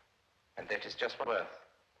 and that is just worth.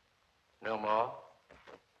 No more,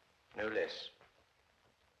 no less.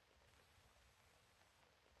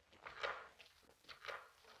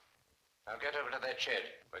 Now get over to that shed.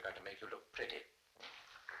 We're going to make you look pretty.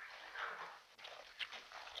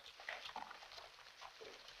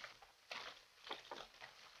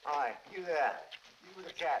 Hi, you there. You with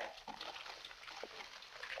the cat.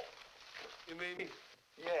 You mean me?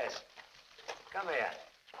 Yes. Come here.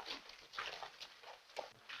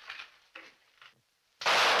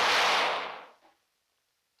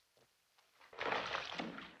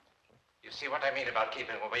 You see what I mean about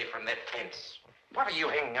keeping away from that fence? What are you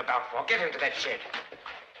hanging about for? Get into that shed.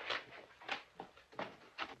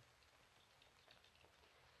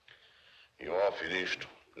 You are finished.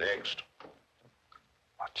 Next.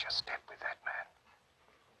 Watch your step with that man.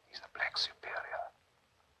 He's the Black Superior.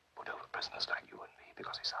 Put over prisoners like you and me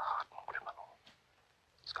because he's a hardened criminal.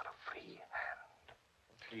 He's got a free hand.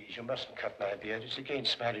 Please, you mustn't cut my beard. It's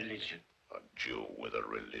against my religion. A Jew with a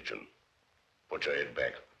religion. Put your head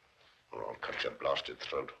back, or I'll cut your blasted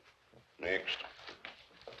throat. Next.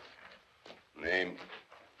 Name?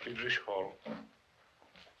 Friedrich Hall.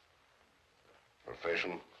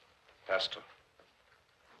 Profession? Pastor.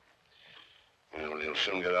 Well, you'll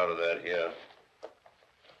soon get out of that here.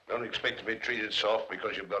 Don't expect to be treated soft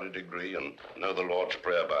because you've got a degree and know the Lord's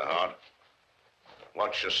Prayer by heart.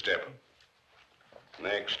 Watch your step.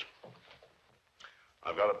 Next.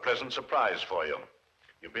 I've got a pleasant surprise for you.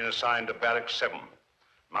 You've been assigned to Barrack 7.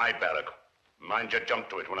 My barrack. Mind you jump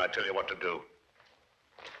to it when I tell you what to do.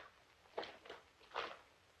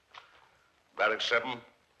 Barrack 7,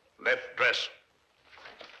 left dress.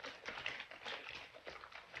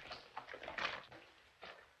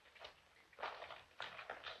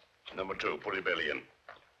 Number 2, pull your belly in.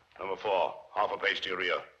 Number 4, half a pace to your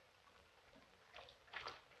rear.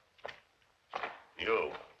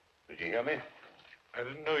 You, did you hear me? I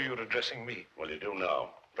didn't know you were addressing me. Well, you do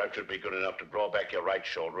now. Perhaps you'd be good enough to draw back your right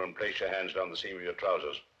shoulder and place your hands down the seam of your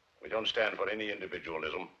trousers. We don't stand for any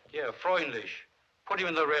individualism. Yeah, Freundlich. Put him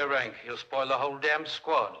in the rear rank. He'll spoil the whole damn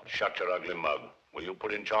squad. Shut your ugly mug. Were you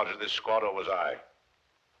put in charge of this squad or was I?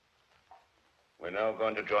 We're now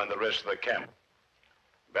going to join the rest of the camp.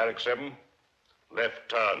 Barrack 7, left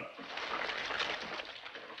turn.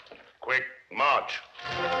 Quick march.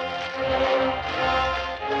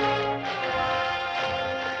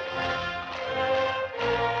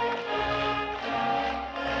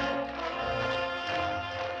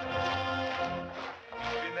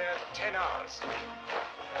 Been there 10 hours.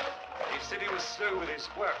 He said he was slow with his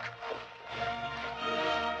work.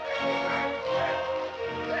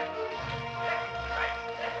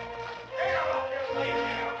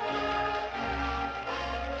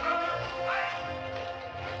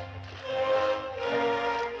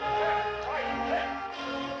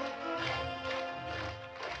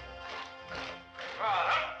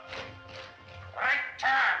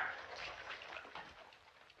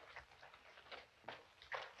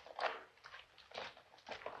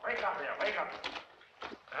 Wake up here, wake up.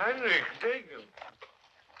 Heinrich, take him.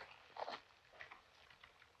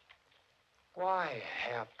 Why,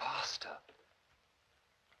 Herr Pastor?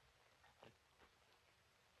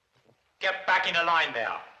 Get back in the line there.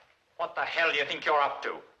 What the hell do you think you're up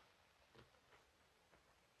to?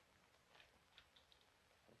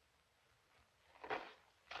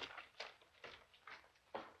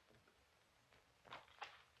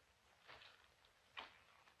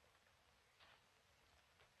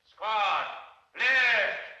 Squad,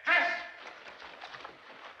 left, dress.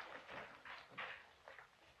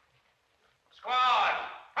 Squad,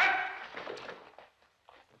 right.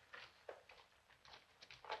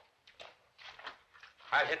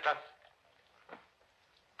 Heil Hitler.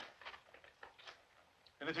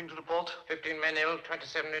 Anything to report? 15 men ill,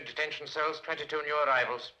 27 in detention cells, 22 new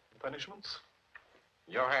arrivals. Punishments?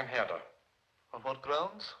 Johann Herder. On what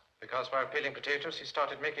grounds? Because while peeling potatoes, he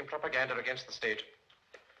started making propaganda against the state.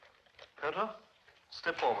 Herder,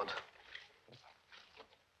 step forward.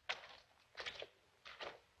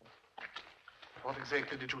 What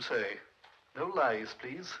exactly did you say? No lies,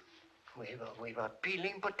 please. We were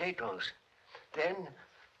peeling potatoes. Then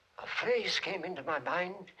a phrase came into my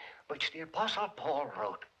mind which the Apostle Paul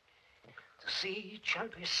wrote. The seed shall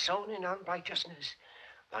be sown in unrighteousness,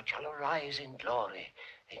 but shall arise in glory.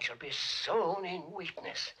 It shall be sown in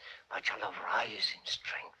weakness, but shall arise in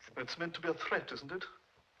strength. It's meant to be a threat, isn't it?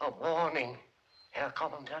 A warning, Herr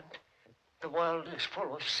Commandant. The world is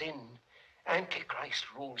full of sin. Antichrist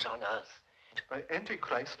rules on earth. By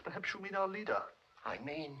Antichrist, perhaps you mean our leader. I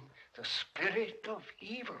mean the spirit of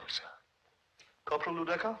evil, sir. Corporal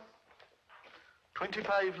Ludecker,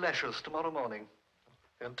 25 lashes tomorrow morning.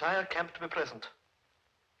 The entire camp to be present.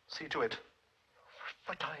 See to it.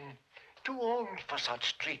 But I'm too old for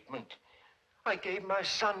such treatment. I gave my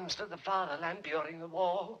sons to the fatherland during the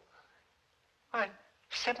war. I'm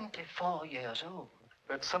 74 years old.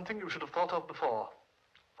 That's something you should have thought of before.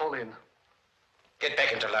 Fall in. Get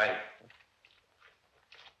back into line.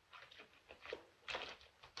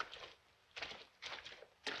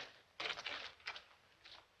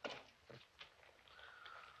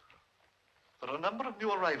 There are a number of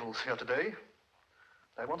new arrivals here today.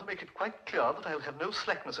 I want to make it quite clear that I'll have no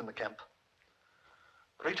slackness in the camp.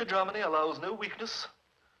 Greater Germany allows no weakness,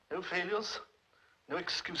 no failures, no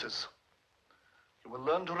excuses. You will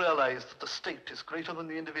learn to realize that the state is greater than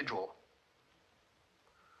the individual.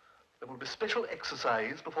 There will be special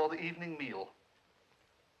exercise before the evening meal.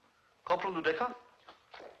 Corporal Ludecker,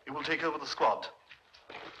 you will take over the squad.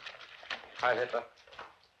 Hi, Hitler.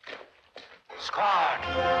 Squad!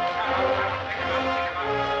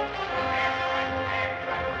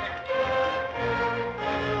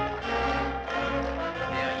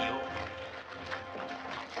 There, you.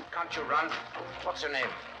 Can't you run? What's your name?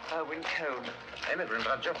 Erwin Cone. Immigrant,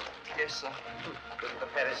 aren't you? Yes, sir. Couldn't the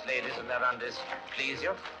Paris ladies and their undies please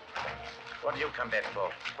you? What do you come back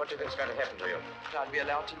for? What do you think's going to happen to you? I'll be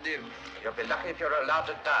allowed to live. You'll be lucky if you're allowed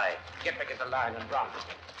to die. Get back in the line and run.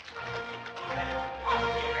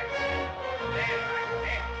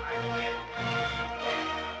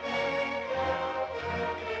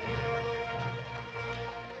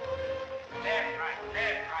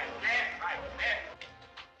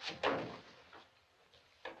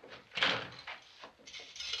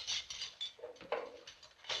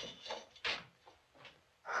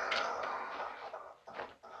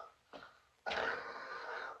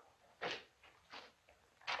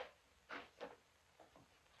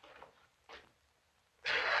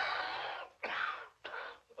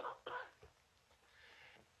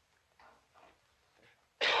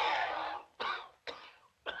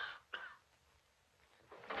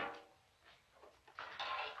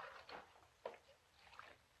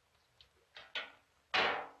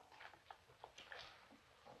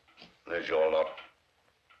 There's your lot.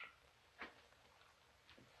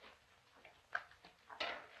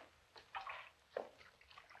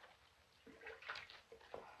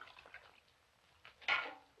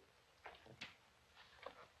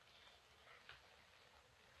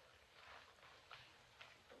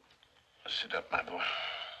 Sit up, my boy.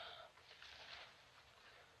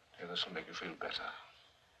 Here, this will make you feel better.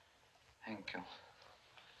 Thank you.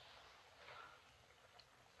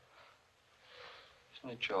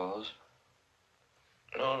 Isn't it yours?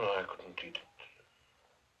 No, I couldn't eat it.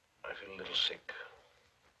 I feel a little sick.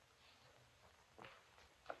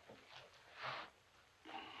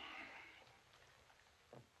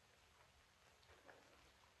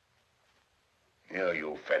 Here,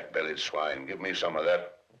 you fat-bellied swine, give me some of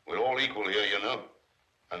that. We're all equal here, you know.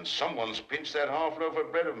 And someone's pinched that half loaf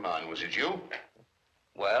of bread of mine. Was it you?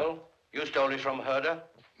 Well, you stole it from Herder?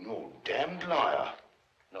 No damned liar.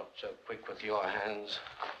 Not so quick with your hands.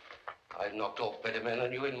 I've knocked off better men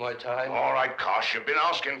than you in my time. All right, Kosh, you've been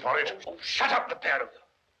asking for it. Oh, shut up, the pair of you.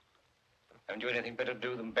 Haven't you anything better to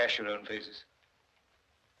do than bash your own faces?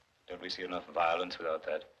 Don't we see enough violence without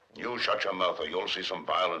that? You shut your mouth or you'll see some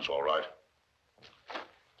violence, all right.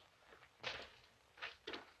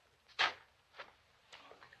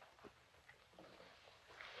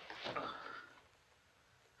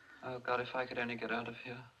 Oh, God, if I could only get out of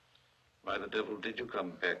here. Why the devil did you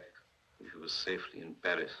come back if you were safely in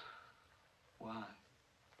Paris? Why?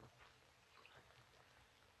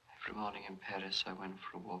 Every morning in Paris, I went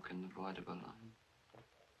for a walk in the Rue de Boulogne.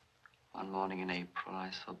 One morning in April,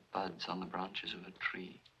 I saw buds on the branches of a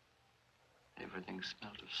tree. Everything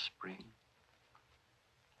smelled of spring.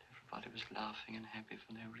 Everybody was laughing and happy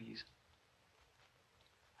for no reason.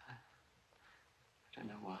 I don't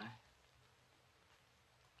know why.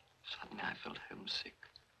 Suddenly, I felt homesick.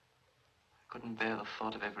 I couldn't bear the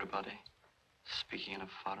thought of everybody speaking in a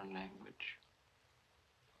foreign language.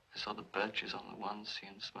 I saw the birches on the one sea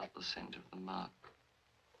and smelled the scent of the mark.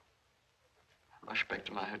 I rushed back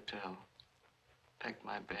to my hotel, packed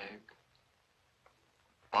my bag,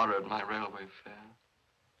 borrowed my railway fare,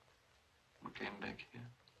 and came back here.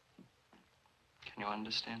 Can you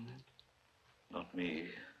understand it? Not me.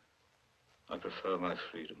 I prefer my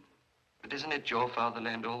freedom. But isn't it your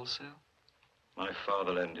fatherland also? My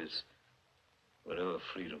fatherland is wherever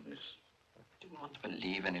freedom is. I didn't want to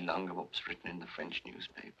believe any longer what was written in the French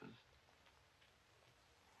newspapers.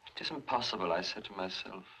 It isn't possible, I said to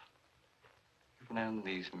myself. You've known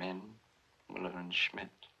these men, Muller and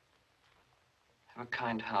Schmidt. They were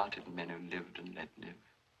kind-hearted men who lived and let live.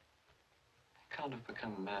 They can't have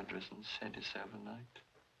become murderers and sadists overnight.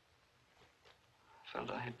 I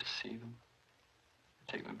felt I had to see them.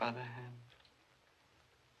 Take me by the hand.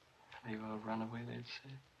 You are a runaway, they'd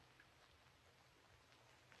say.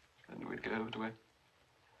 Then we'd go over to where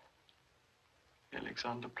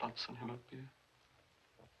Alexander Platz and him up here.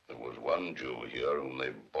 There was one Jew here whom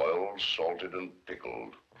they boiled, salted, and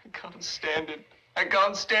pickled. I can't stand it. I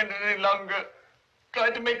can't stand it any longer.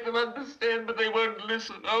 Tried to make them understand, but they won't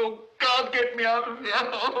listen. Oh, God, get me out of here.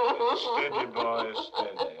 Steady, boy,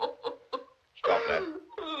 steady. Stop that.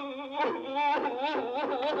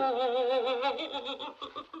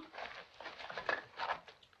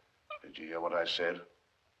 Did you hear what I said?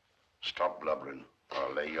 Stop blubbering, or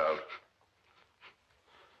I'll lay you out.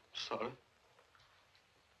 Sorry.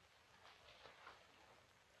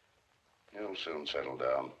 You'll soon settle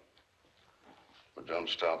down. But don't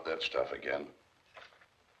start that stuff again.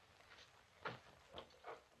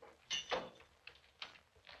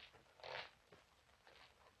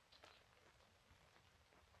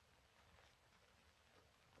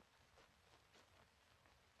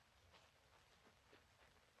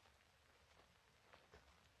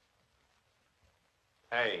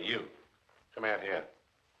 Hey, you. Come out here.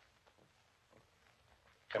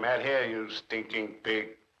 Come out here, you stinking pig.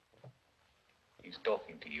 He's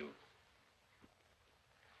talking to you.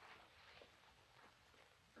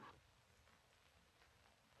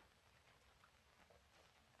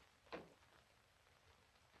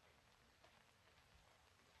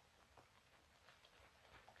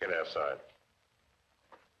 Get outside.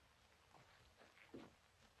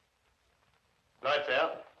 Lights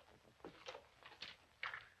out.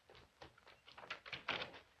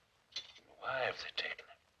 Why have they taken him?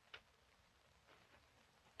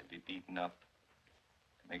 To be beaten up.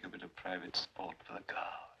 To make a bit of private sport for the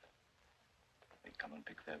guard. They come and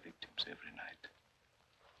pick their victims every night.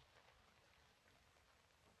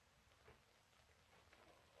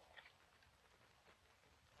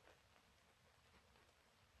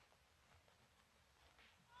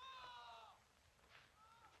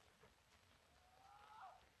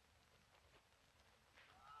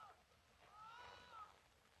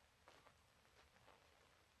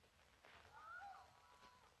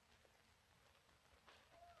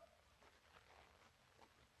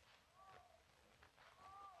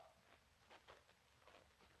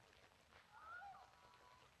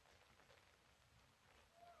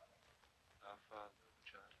 Our Father,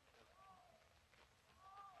 which art in heaven,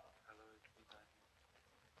 hallowed be thy name.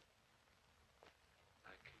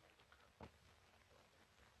 Thy kingdom come.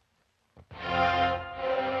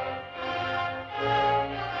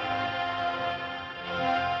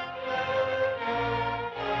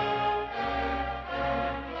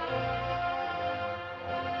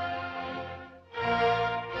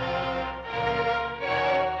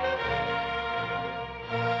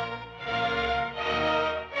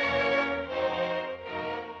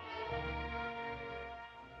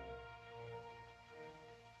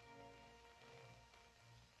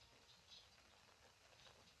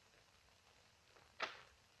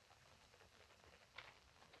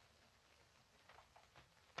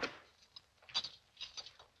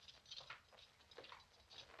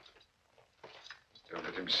 Don't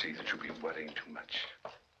let him see that you've been worrying too much.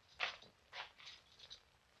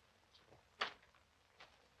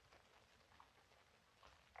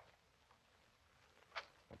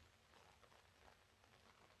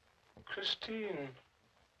 Christine.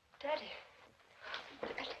 Daddy.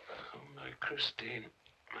 Daddy. Oh, my Christine.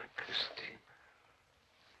 My Christine.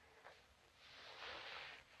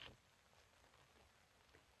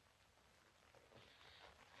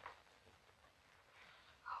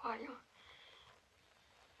 How are you?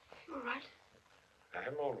 You all right?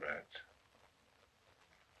 I'm all right.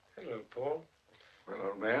 Hello, Paul. Well,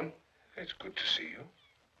 old man? It's good to see you.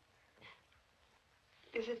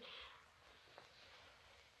 Is it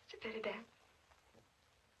very bad?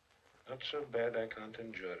 Not so bad I can't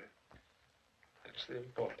endure it. That's the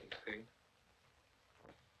important thing.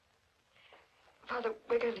 Father,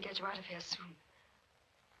 we're going to get you out of here soon.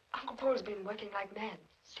 Uncle Paul's been working like mad,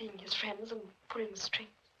 seeing his friends and pulling the strings.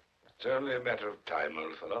 It's only a matter of time,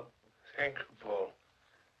 old fellow. Thank you, Paul.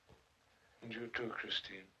 And you too,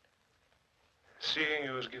 Christine. Seeing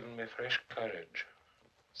you has given me fresh courage.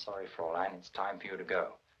 Sorry, Fräulein, it's time for you to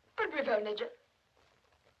go. But we've only just...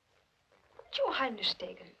 Your Highness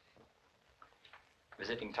taken.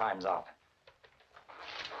 Visiting time's up.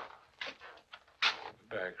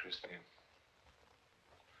 Goodbye, Christine.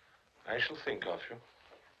 I shall think of you.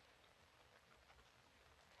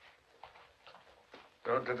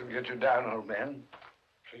 Don't let him get you down, old man.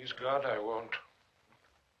 Please God, I won't.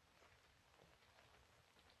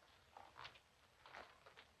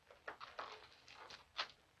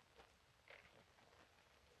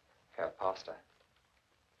 Herr Pastor.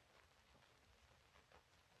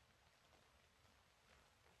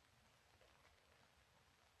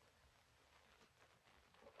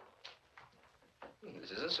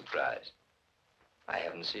 This is a surprise. I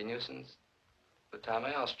haven't seen you since the time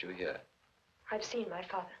I asked you here. I've seen my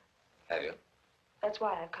father. Have you? That's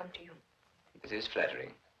why I've come to you. It is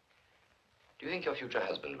flattering. Do you think your future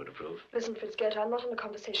husband would approve? Listen, Fitzgerald, I'm not in a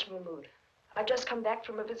conversational mood. I've just come back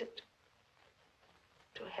from a visit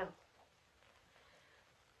to hell.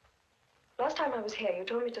 Last time I was here, you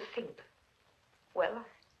told me to think. Well,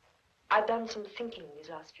 I've done some thinking these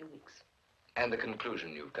last few weeks. And the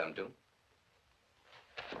conclusion you've come to?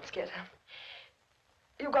 Fitzgerald,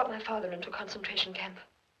 you got my father into a concentration camp.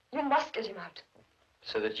 You must get him out.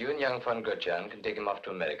 So that you and young von Gottschalk can take him off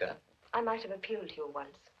to America? I might have appealed to you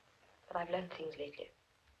once, but I've learned things lately.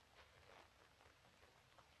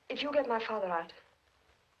 If you get my father out,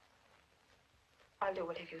 I'll do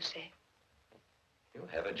whatever you say. You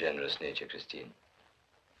have a generous nature, Christine.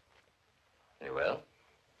 Very well.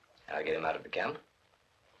 I'll get him out of the camp.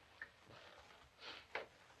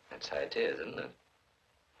 That's how it is, isn't it?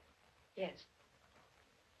 Yes.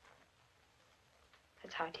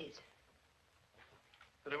 That's how it is.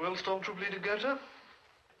 Very well, Stormtroop Leader Goethe.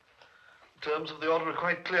 The terms of the order are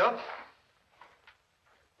quite clear.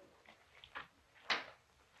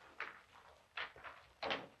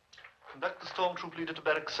 Conduct the Stormtroop Leader to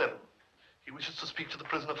Barrack 7. He wishes to speak to the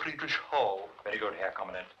prisoner Friedrich Hall. Very good, Herr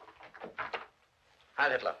Commandant.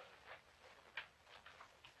 Heil Hitler.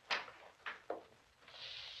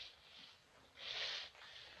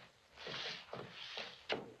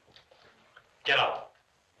 Get up.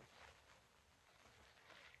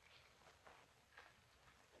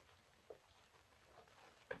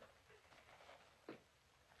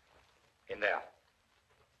 In there.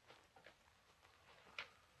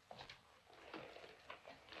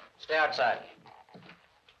 Stay outside.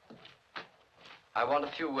 I want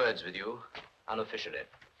a few words with you, unofficially.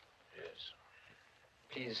 Yes.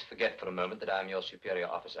 Please forget for a moment that I'm your superior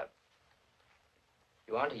officer.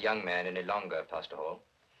 You aren't a young man any longer, Pastor Hall.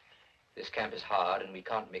 This camp is hard, and we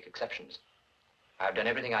can't make exceptions. I've done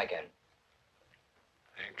everything I can.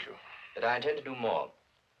 Thank you. But I intend to do more.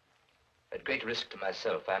 At great risk to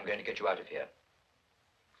myself, I'm going to get you out of here.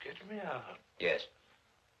 Get me out? Yes.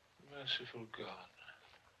 Merciful God.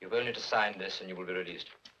 You've only to sign this, and you will be released.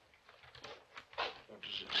 What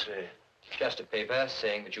does it say? Just a paper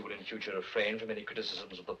saying that you will in future refrain from any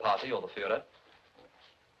criticisms of the party or the Führer.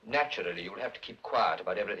 Naturally, you will have to keep quiet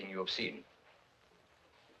about everything you have seen.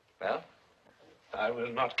 Well? I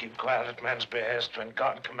will not keep quiet at man's behest when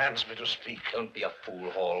God commands me to speak. Don't be a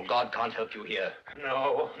fool, Hall. God can't help you here.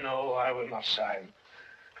 No, I will not sign.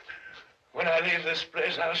 When I leave this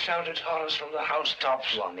place, I'll shout its horrors from the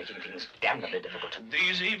housetops. You are making things damnably difficult.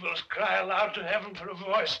 These evils cry aloud to heaven for a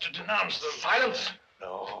voice to denounce them. Silence!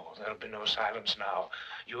 No, there'll be no silence now.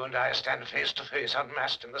 You and I stand face to face,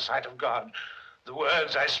 unmasked in the sight of God. The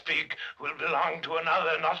words I speak will belong to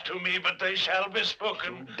another, not to me, but they shall be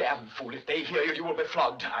spoken. You damn fool. If they hear you, you will be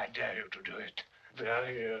flogged. I dare you to do it. They are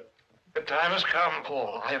here. The time has come.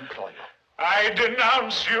 Paul, I implore you. I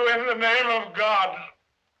denounce you in the name of God.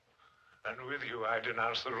 And with you, I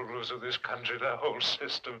denounce the rulers of this country, their whole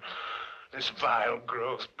system. This vile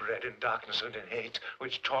growth bred in darkness and in hate,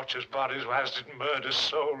 which tortures bodies whilst it murders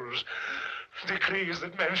souls. Decrees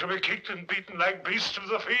that men shall be kicked and beaten like beasts of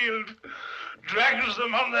the field. Drags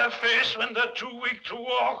them on their face when they're too weak to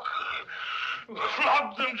walk.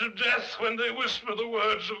 Flog them to death when they whisper the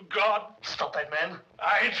words of God. Stop that man.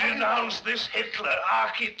 I denounce this Hitler,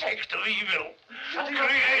 architect of evil,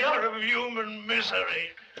 creator of human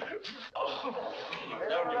misery.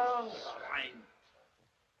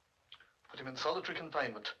 Put him in solitary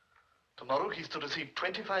confinement. Tomorrow he's to receive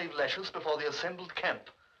 25 lashes before the assembled camp,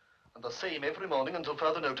 and the same every morning until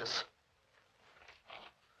further notice.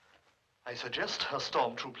 I suggest, Herr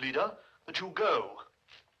Stormtroop Leader, that you go.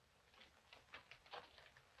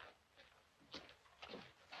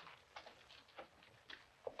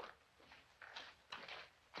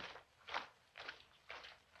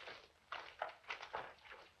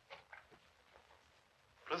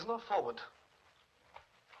 Prisoner, forward.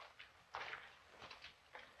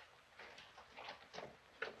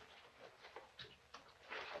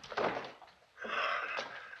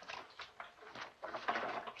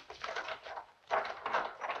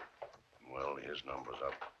 Well, his number's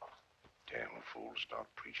up. Damn fool, start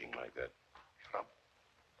preaching like that. Shut up.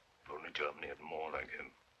 If only Germany had more like him.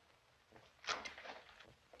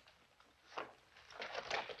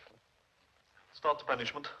 Start the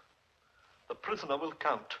punishment. The prisoner will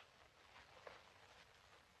count.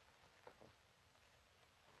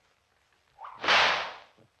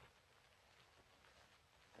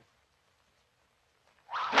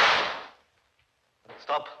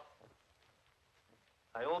 Stop.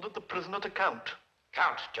 I ordered the prisoner to count.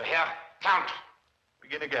 Count, do you hear? Count.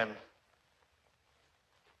 Begin again.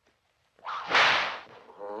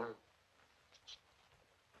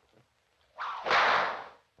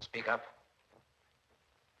 Speak up.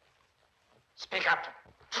 Speak up.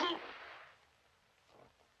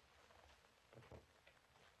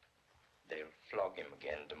 They'll flog him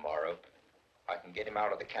again tomorrow. I can get him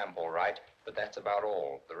out of the camp all right, but that's about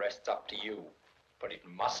all. The rest's up to you. But it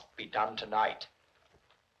must be done tonight.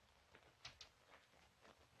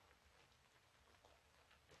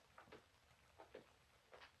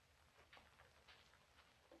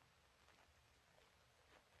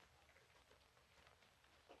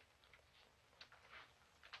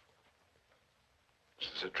 Is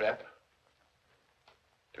this a trap?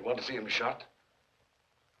 Do you want to see him shot?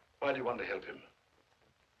 Why do you want to help him?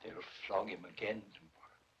 They'll flog him again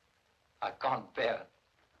tomorrow. I can't bear it.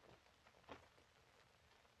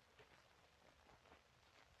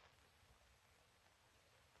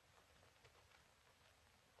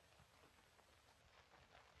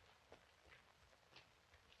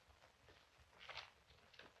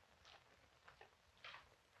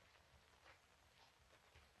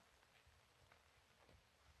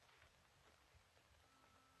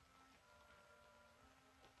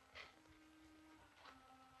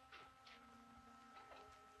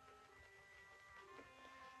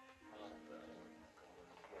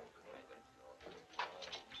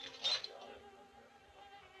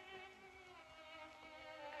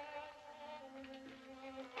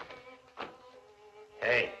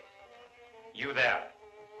 Hey, you there.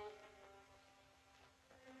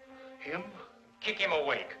 Him? Kick him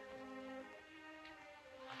awake.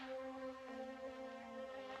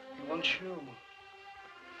 He wants you.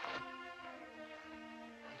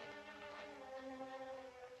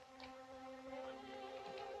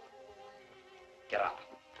 Get up.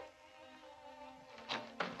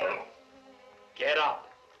 Get up.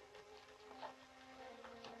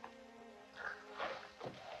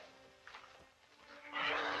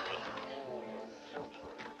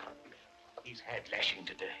 He's had lashing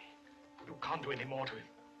today. You can't do any more to him.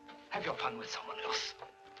 Have your fun with someone else.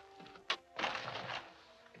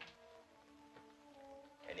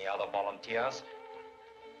 Any other volunteers?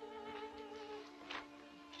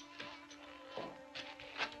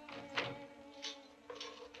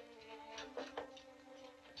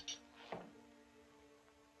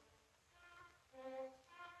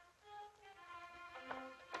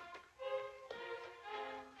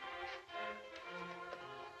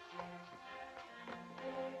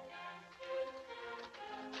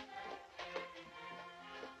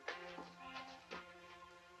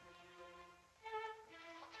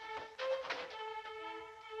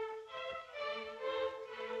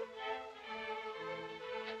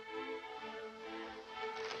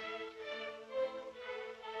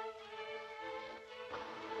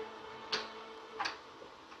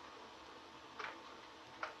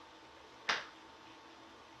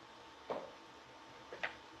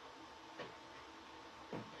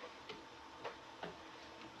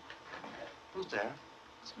 Who's there?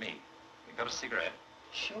 It's me. You got a cigarette?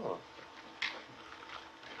 Sure.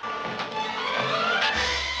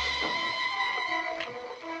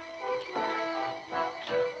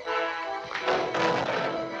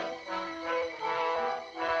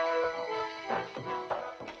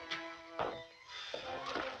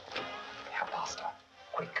 Herr Pastor,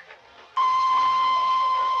 quick.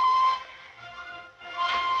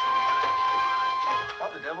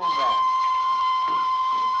 What the devil's wrong?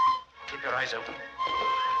 Keep your eyes open.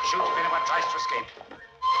 Shoot if anyone tries to escape.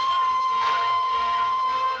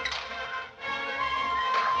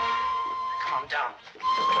 Come on down.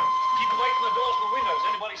 Keep away from the doors and the windows.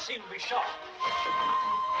 Anybody seen will be shot.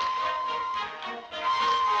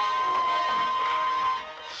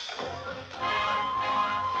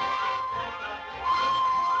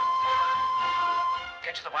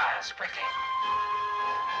 Get to the wires, quickly.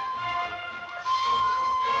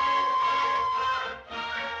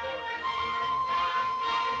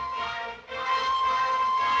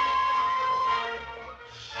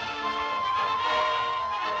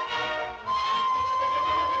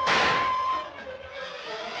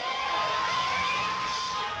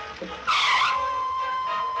 There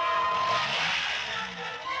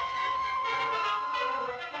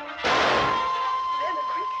in the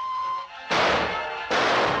creek.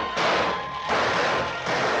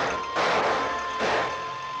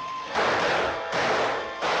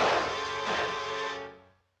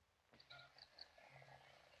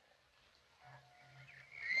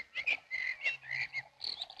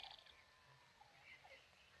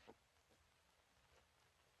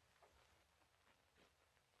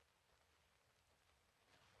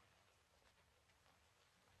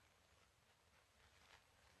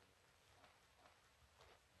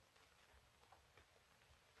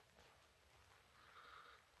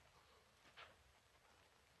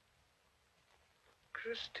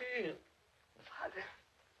 Christine. Father.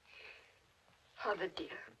 Father, dear.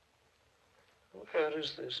 Where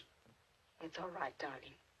is this? It's all right,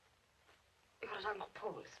 darling. It was Uncle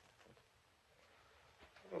Paul's.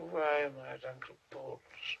 Why am I at Uncle Paul's?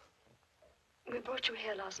 We brought you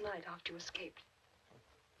here last night after you escaped.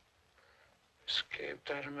 Escaped,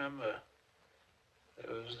 I remember.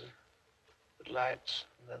 There was the lights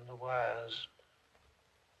and then the wires.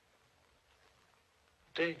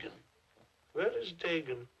 Dagan. Where is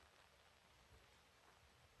Dagan?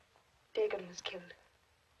 Dagan was killed.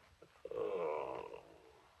 Oh.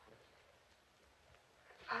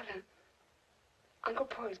 Father, Uncle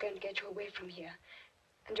Paul is going to get you away from here,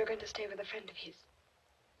 and you're going to stay with a friend of his.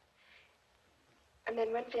 And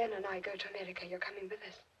then when Vienna and I go to America, you're coming with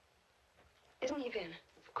us. Isn't he, Vienna?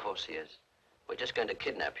 Of course he is. We're just going to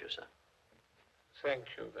kidnap you, sir. Thank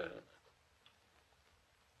you, Bernard.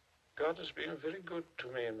 God has been very good to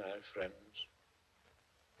me, my friends.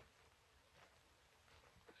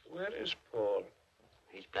 Where is Paul?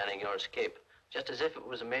 He's planning your escape, just as if it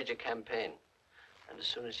was a major campaign. And as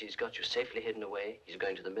soon as he's got you safely hidden away, he's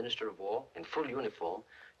going to the Minister of War in full uniform,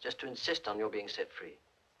 just to insist on your being set free.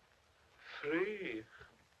 Free?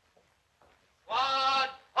 One,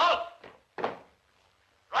 halt!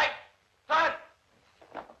 Right, side!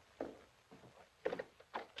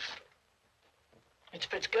 It's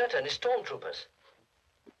Fitzgerald and his stormtroopers.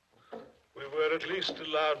 We were at least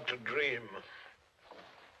allowed to dream.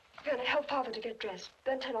 Vienna, help Father to get dressed,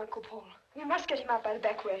 then tell Uncle Paul. We must get him out by the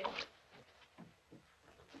back way.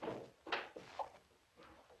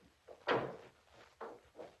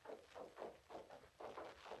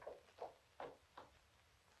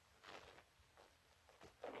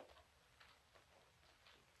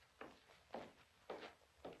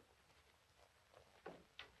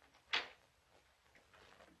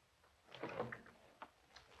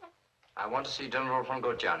 I want to see General von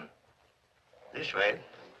Gotjan. This way.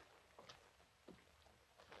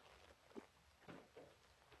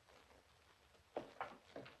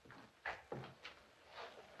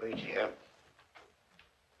 Wait here.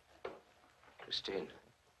 Christine.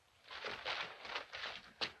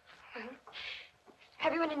 Well,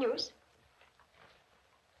 have you any news?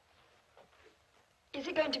 Is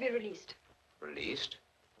he going to be released? Released?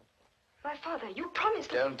 My father, you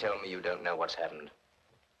promised... Don't tell me you don't know what's happened.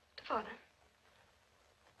 Father,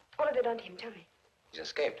 what have they done to him? Tell me. He's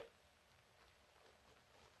escaped.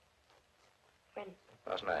 When?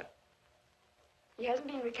 Last night. He hasn't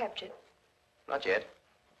been recaptured. Not yet.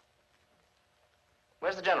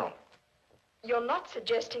 Where's the general? You're not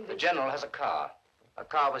suggesting The that... general has a car. A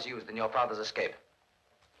car was used in your father's escape.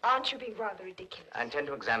 Aren't you being rather ridiculous? I intend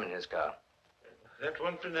to examine his car. That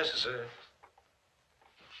won't be necessary.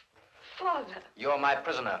 Father. You're my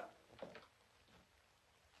prisoner.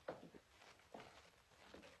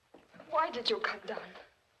 Why did you come down?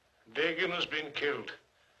 Dagan has been killed.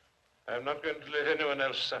 I'm not going to let anyone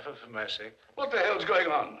else suffer for my sake. What the hell's going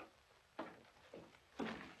on?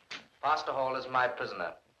 Pastor Hall is my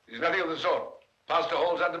prisoner. He's nothing of the sort. Pastor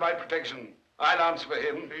Hall's under my protection. I'll answer for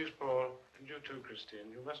him. Please, Paul, and you too,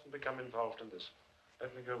 Christine. You mustn't become involved in this.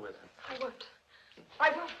 Let me go with him. I won't. I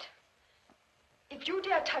won't. If you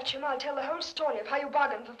dare touch him, I'll tell the whole story of how you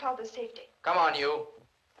bargained for Father's safety. Come on, you.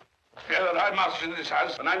 Yeah, that I'm master in this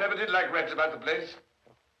house, and I never did like rats about the place.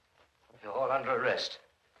 You're all under arrest.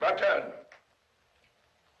 My turn.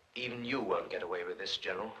 Even you won't get away with this,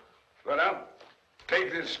 General. Well, now,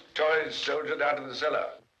 take this toy soldier down to the cellar.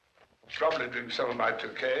 Probably drink some of my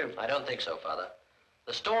Tokay. I don't think so, Father.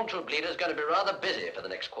 The stormtroop leader's going to be rather busy for the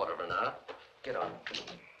next quarter of an hour. Get on.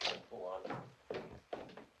 Go on.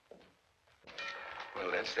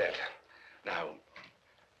 Well, that's that. Now,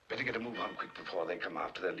 better get a move on quick before they come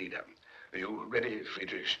after their leader. Are you ready,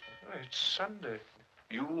 Friedrich? Oh, it's Sunday.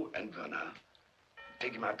 You and Werner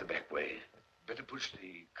take him out the back way. Better push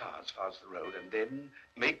the car as far as the road and then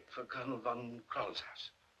make for Colonel von Kroll's house.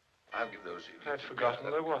 I'll give those to you. I'd forgotten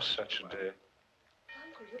there was such a day.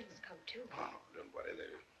 Uncle, you must come too. Oh, don't worry.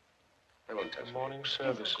 They won't touch The morning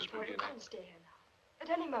service is Paul, you beginning. can't stay here now.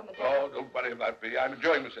 At any moment... Oh, don't worry about me. I'm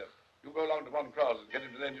enjoying myself. You go along to von Kroll's and get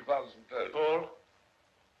him to lend your father some clothes. Paul,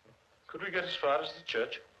 could we get as far as the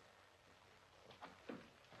church?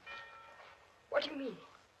 What do you mean?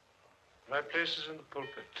 My place is in the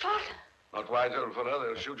pulpit. Father! Not wise, old fellow.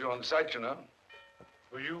 They'll shoot you on sight, you know.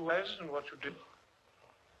 Were you wise in what you did?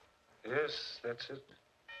 Yes, that's it.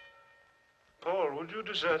 Paul, would you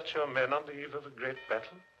desert your men on the eve of a great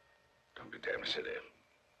battle? Don't be damn silly.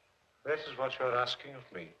 That is what you're asking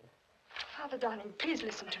of me. Father, darling, please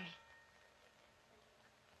listen to me.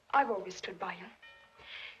 I've always stood by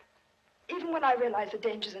you. Even when I realized the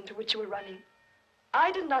dangers into which you were running,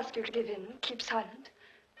 I didn't ask you to give in, keep silent,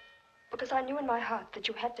 because I knew in my heart that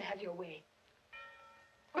you had to have your way.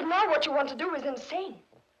 But now what you want to do is insane.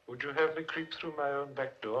 Would you have me creep through my own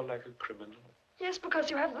back door like a criminal? Yes, because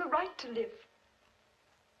you have the right to live.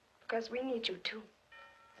 Because we need you too.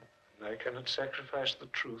 I cannot sacrifice the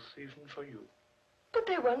truth even for you. But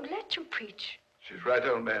they won't let you preach. She's right,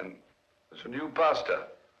 old man. There's a new pastor,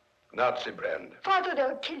 Nazi brand. Father,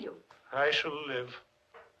 they'll kill you. I shall live.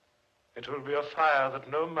 It will be a fire that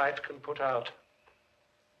no might can put out.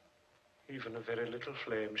 Even a very little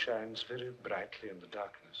flame shines very brightly in the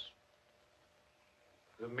darkness.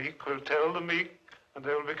 The meek will tell the meek, and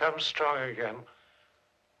they will become strong again.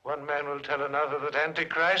 One man will tell another that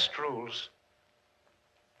Antichrist rules.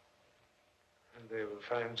 And they will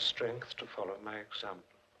find strength to follow my example.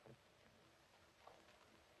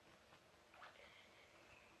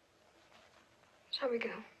 Shall we go?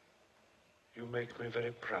 You make me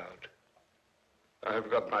very proud.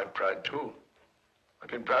 I've got my pride, too. I've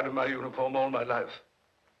been proud of my uniform all my life.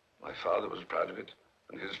 My father was proud of it,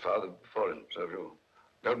 and his father before him, so if you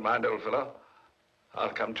don't mind, old fellow, I'll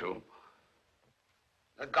come too.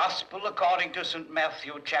 The Gospel according to St.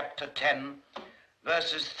 Matthew, chapter 10,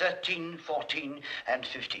 verses 13, 14, and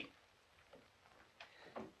 15.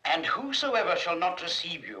 And whosoever shall not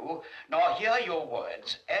receive you, nor hear your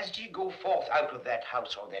words, as ye go forth out of that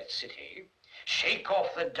house or that city, shake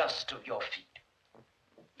off the dust of your feet.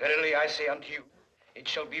 Verily I say unto you, it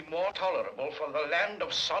shall be more tolerable for the land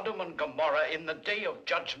of Sodom and Gomorrah in the day of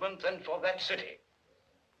judgment than for that city.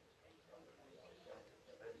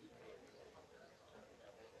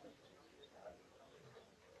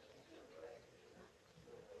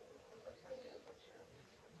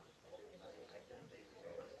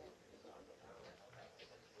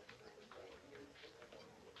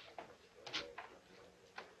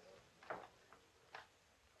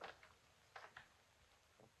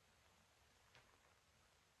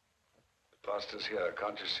 Pastor's here,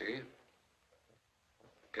 can't you see?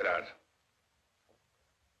 Get out.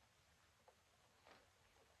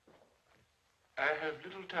 I have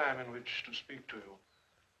little time in which to speak to you,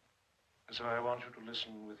 so I want you to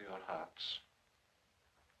listen with your hearts.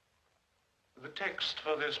 The text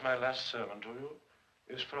for this, my last sermon to you,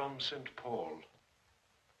 is from St. Paul.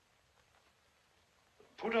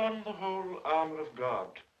 Put on the whole armor of God,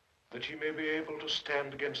 that ye may be able to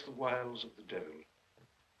stand against the wiles of the devil.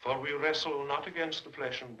 For we wrestle not against the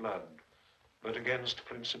flesh and blood, but against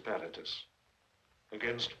principalities,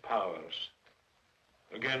 against powers,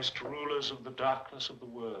 against rulers of the darkness of the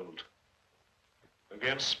world,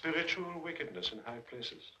 against spiritual wickedness in high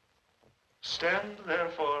places. Stand,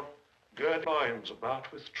 therefore, gird loins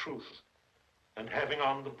about with truth, and having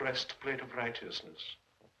on the breastplate of righteousness.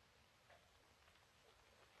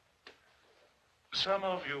 Some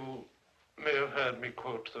of you may have heard me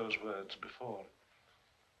quote those words before.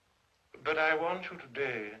 But I want you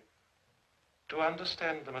today to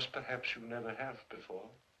understand them as perhaps you never have before.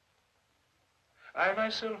 I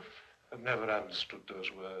myself have never understood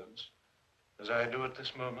those words as I do at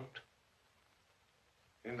this moment,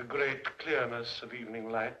 in the great clearness of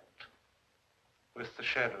evening light, with the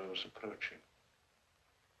shadows approaching.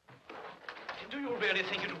 Do you really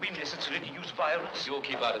think it will be necessary to use violence? You'll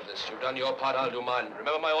keep out of this. You've done your part, I'll do mine.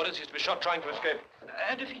 Remember my orders? He's to be shot trying to escape.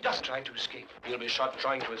 And if he does try to escape? He'll be shot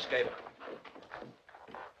trying to escape.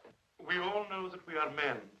 We all know that we are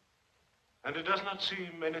men, and it does not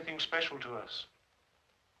seem anything special to us.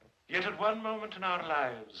 Yet at one moment in our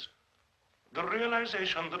lives, the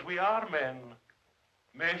realization that we are men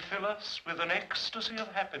may fill us with an ecstasy of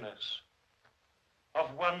happiness,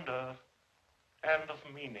 of wonder, and of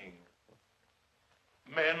meaning.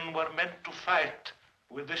 Men were meant to fight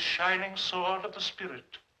with this shining sword of the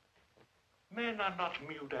spirit. Men are not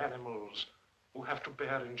mute animals who have to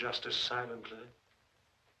bear injustice silently.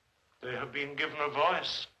 They have been given a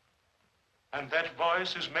voice, and that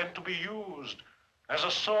voice is meant to be used as a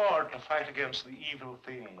sword to fight against the evil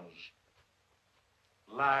things.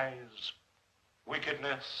 Lies,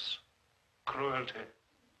 wickedness, cruelty.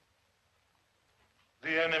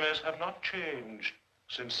 The enemies have not changed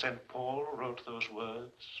since St. Paul wrote those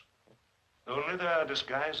words. Only their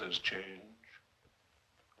disguises change.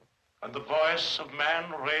 And the voice of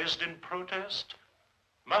man raised in protest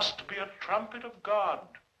must be a trumpet of God,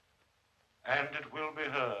 and it will be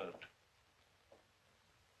heard.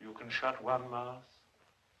 You can shut one mouth,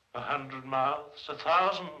 100 mouths,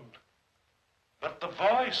 1,000, but the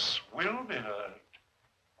voice will be heard,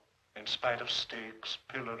 in spite of stakes,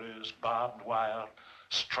 pillories, barbed wire,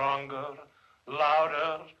 stronger,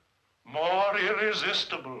 louder, more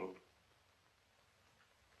irresistible.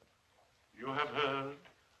 You have heard,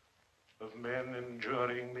 of men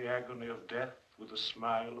enduring the agony of death with a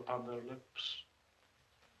smile upon their lips,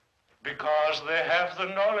 because they have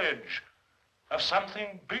the knowledge of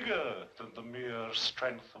something bigger than the mere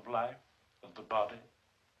strength of life, of the body.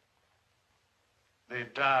 They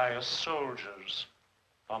die as soldiers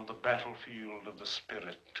on the battlefield of the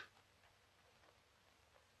spirit.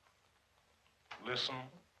 Listen.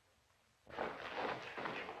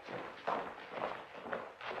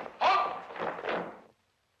 Halt!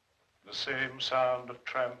 The same sound of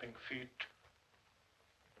tramping feet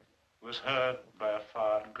was heard by a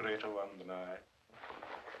far greater one than I.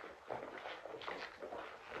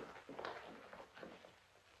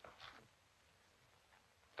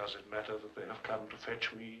 Does it matter that they have come to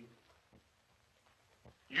fetch me?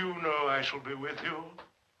 You know I shall be with you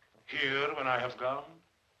here when I have gone.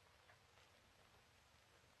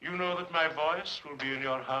 You know that my voice will be in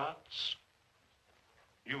your hearts.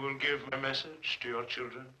 You will give my message to your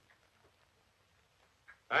children.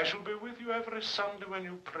 I shall be with you every Sunday when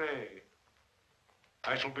you pray.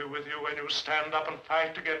 I shall be with you when you stand up and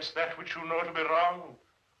fight against that which you know to be wrong.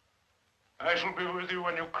 I shall be with you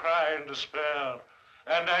when you cry in despair.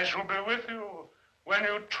 And I shall be with you when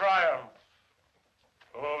you triumph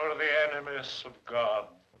over the enemies of God.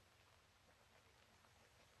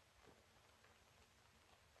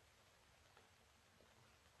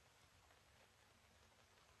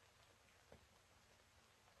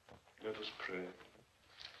 Let us pray.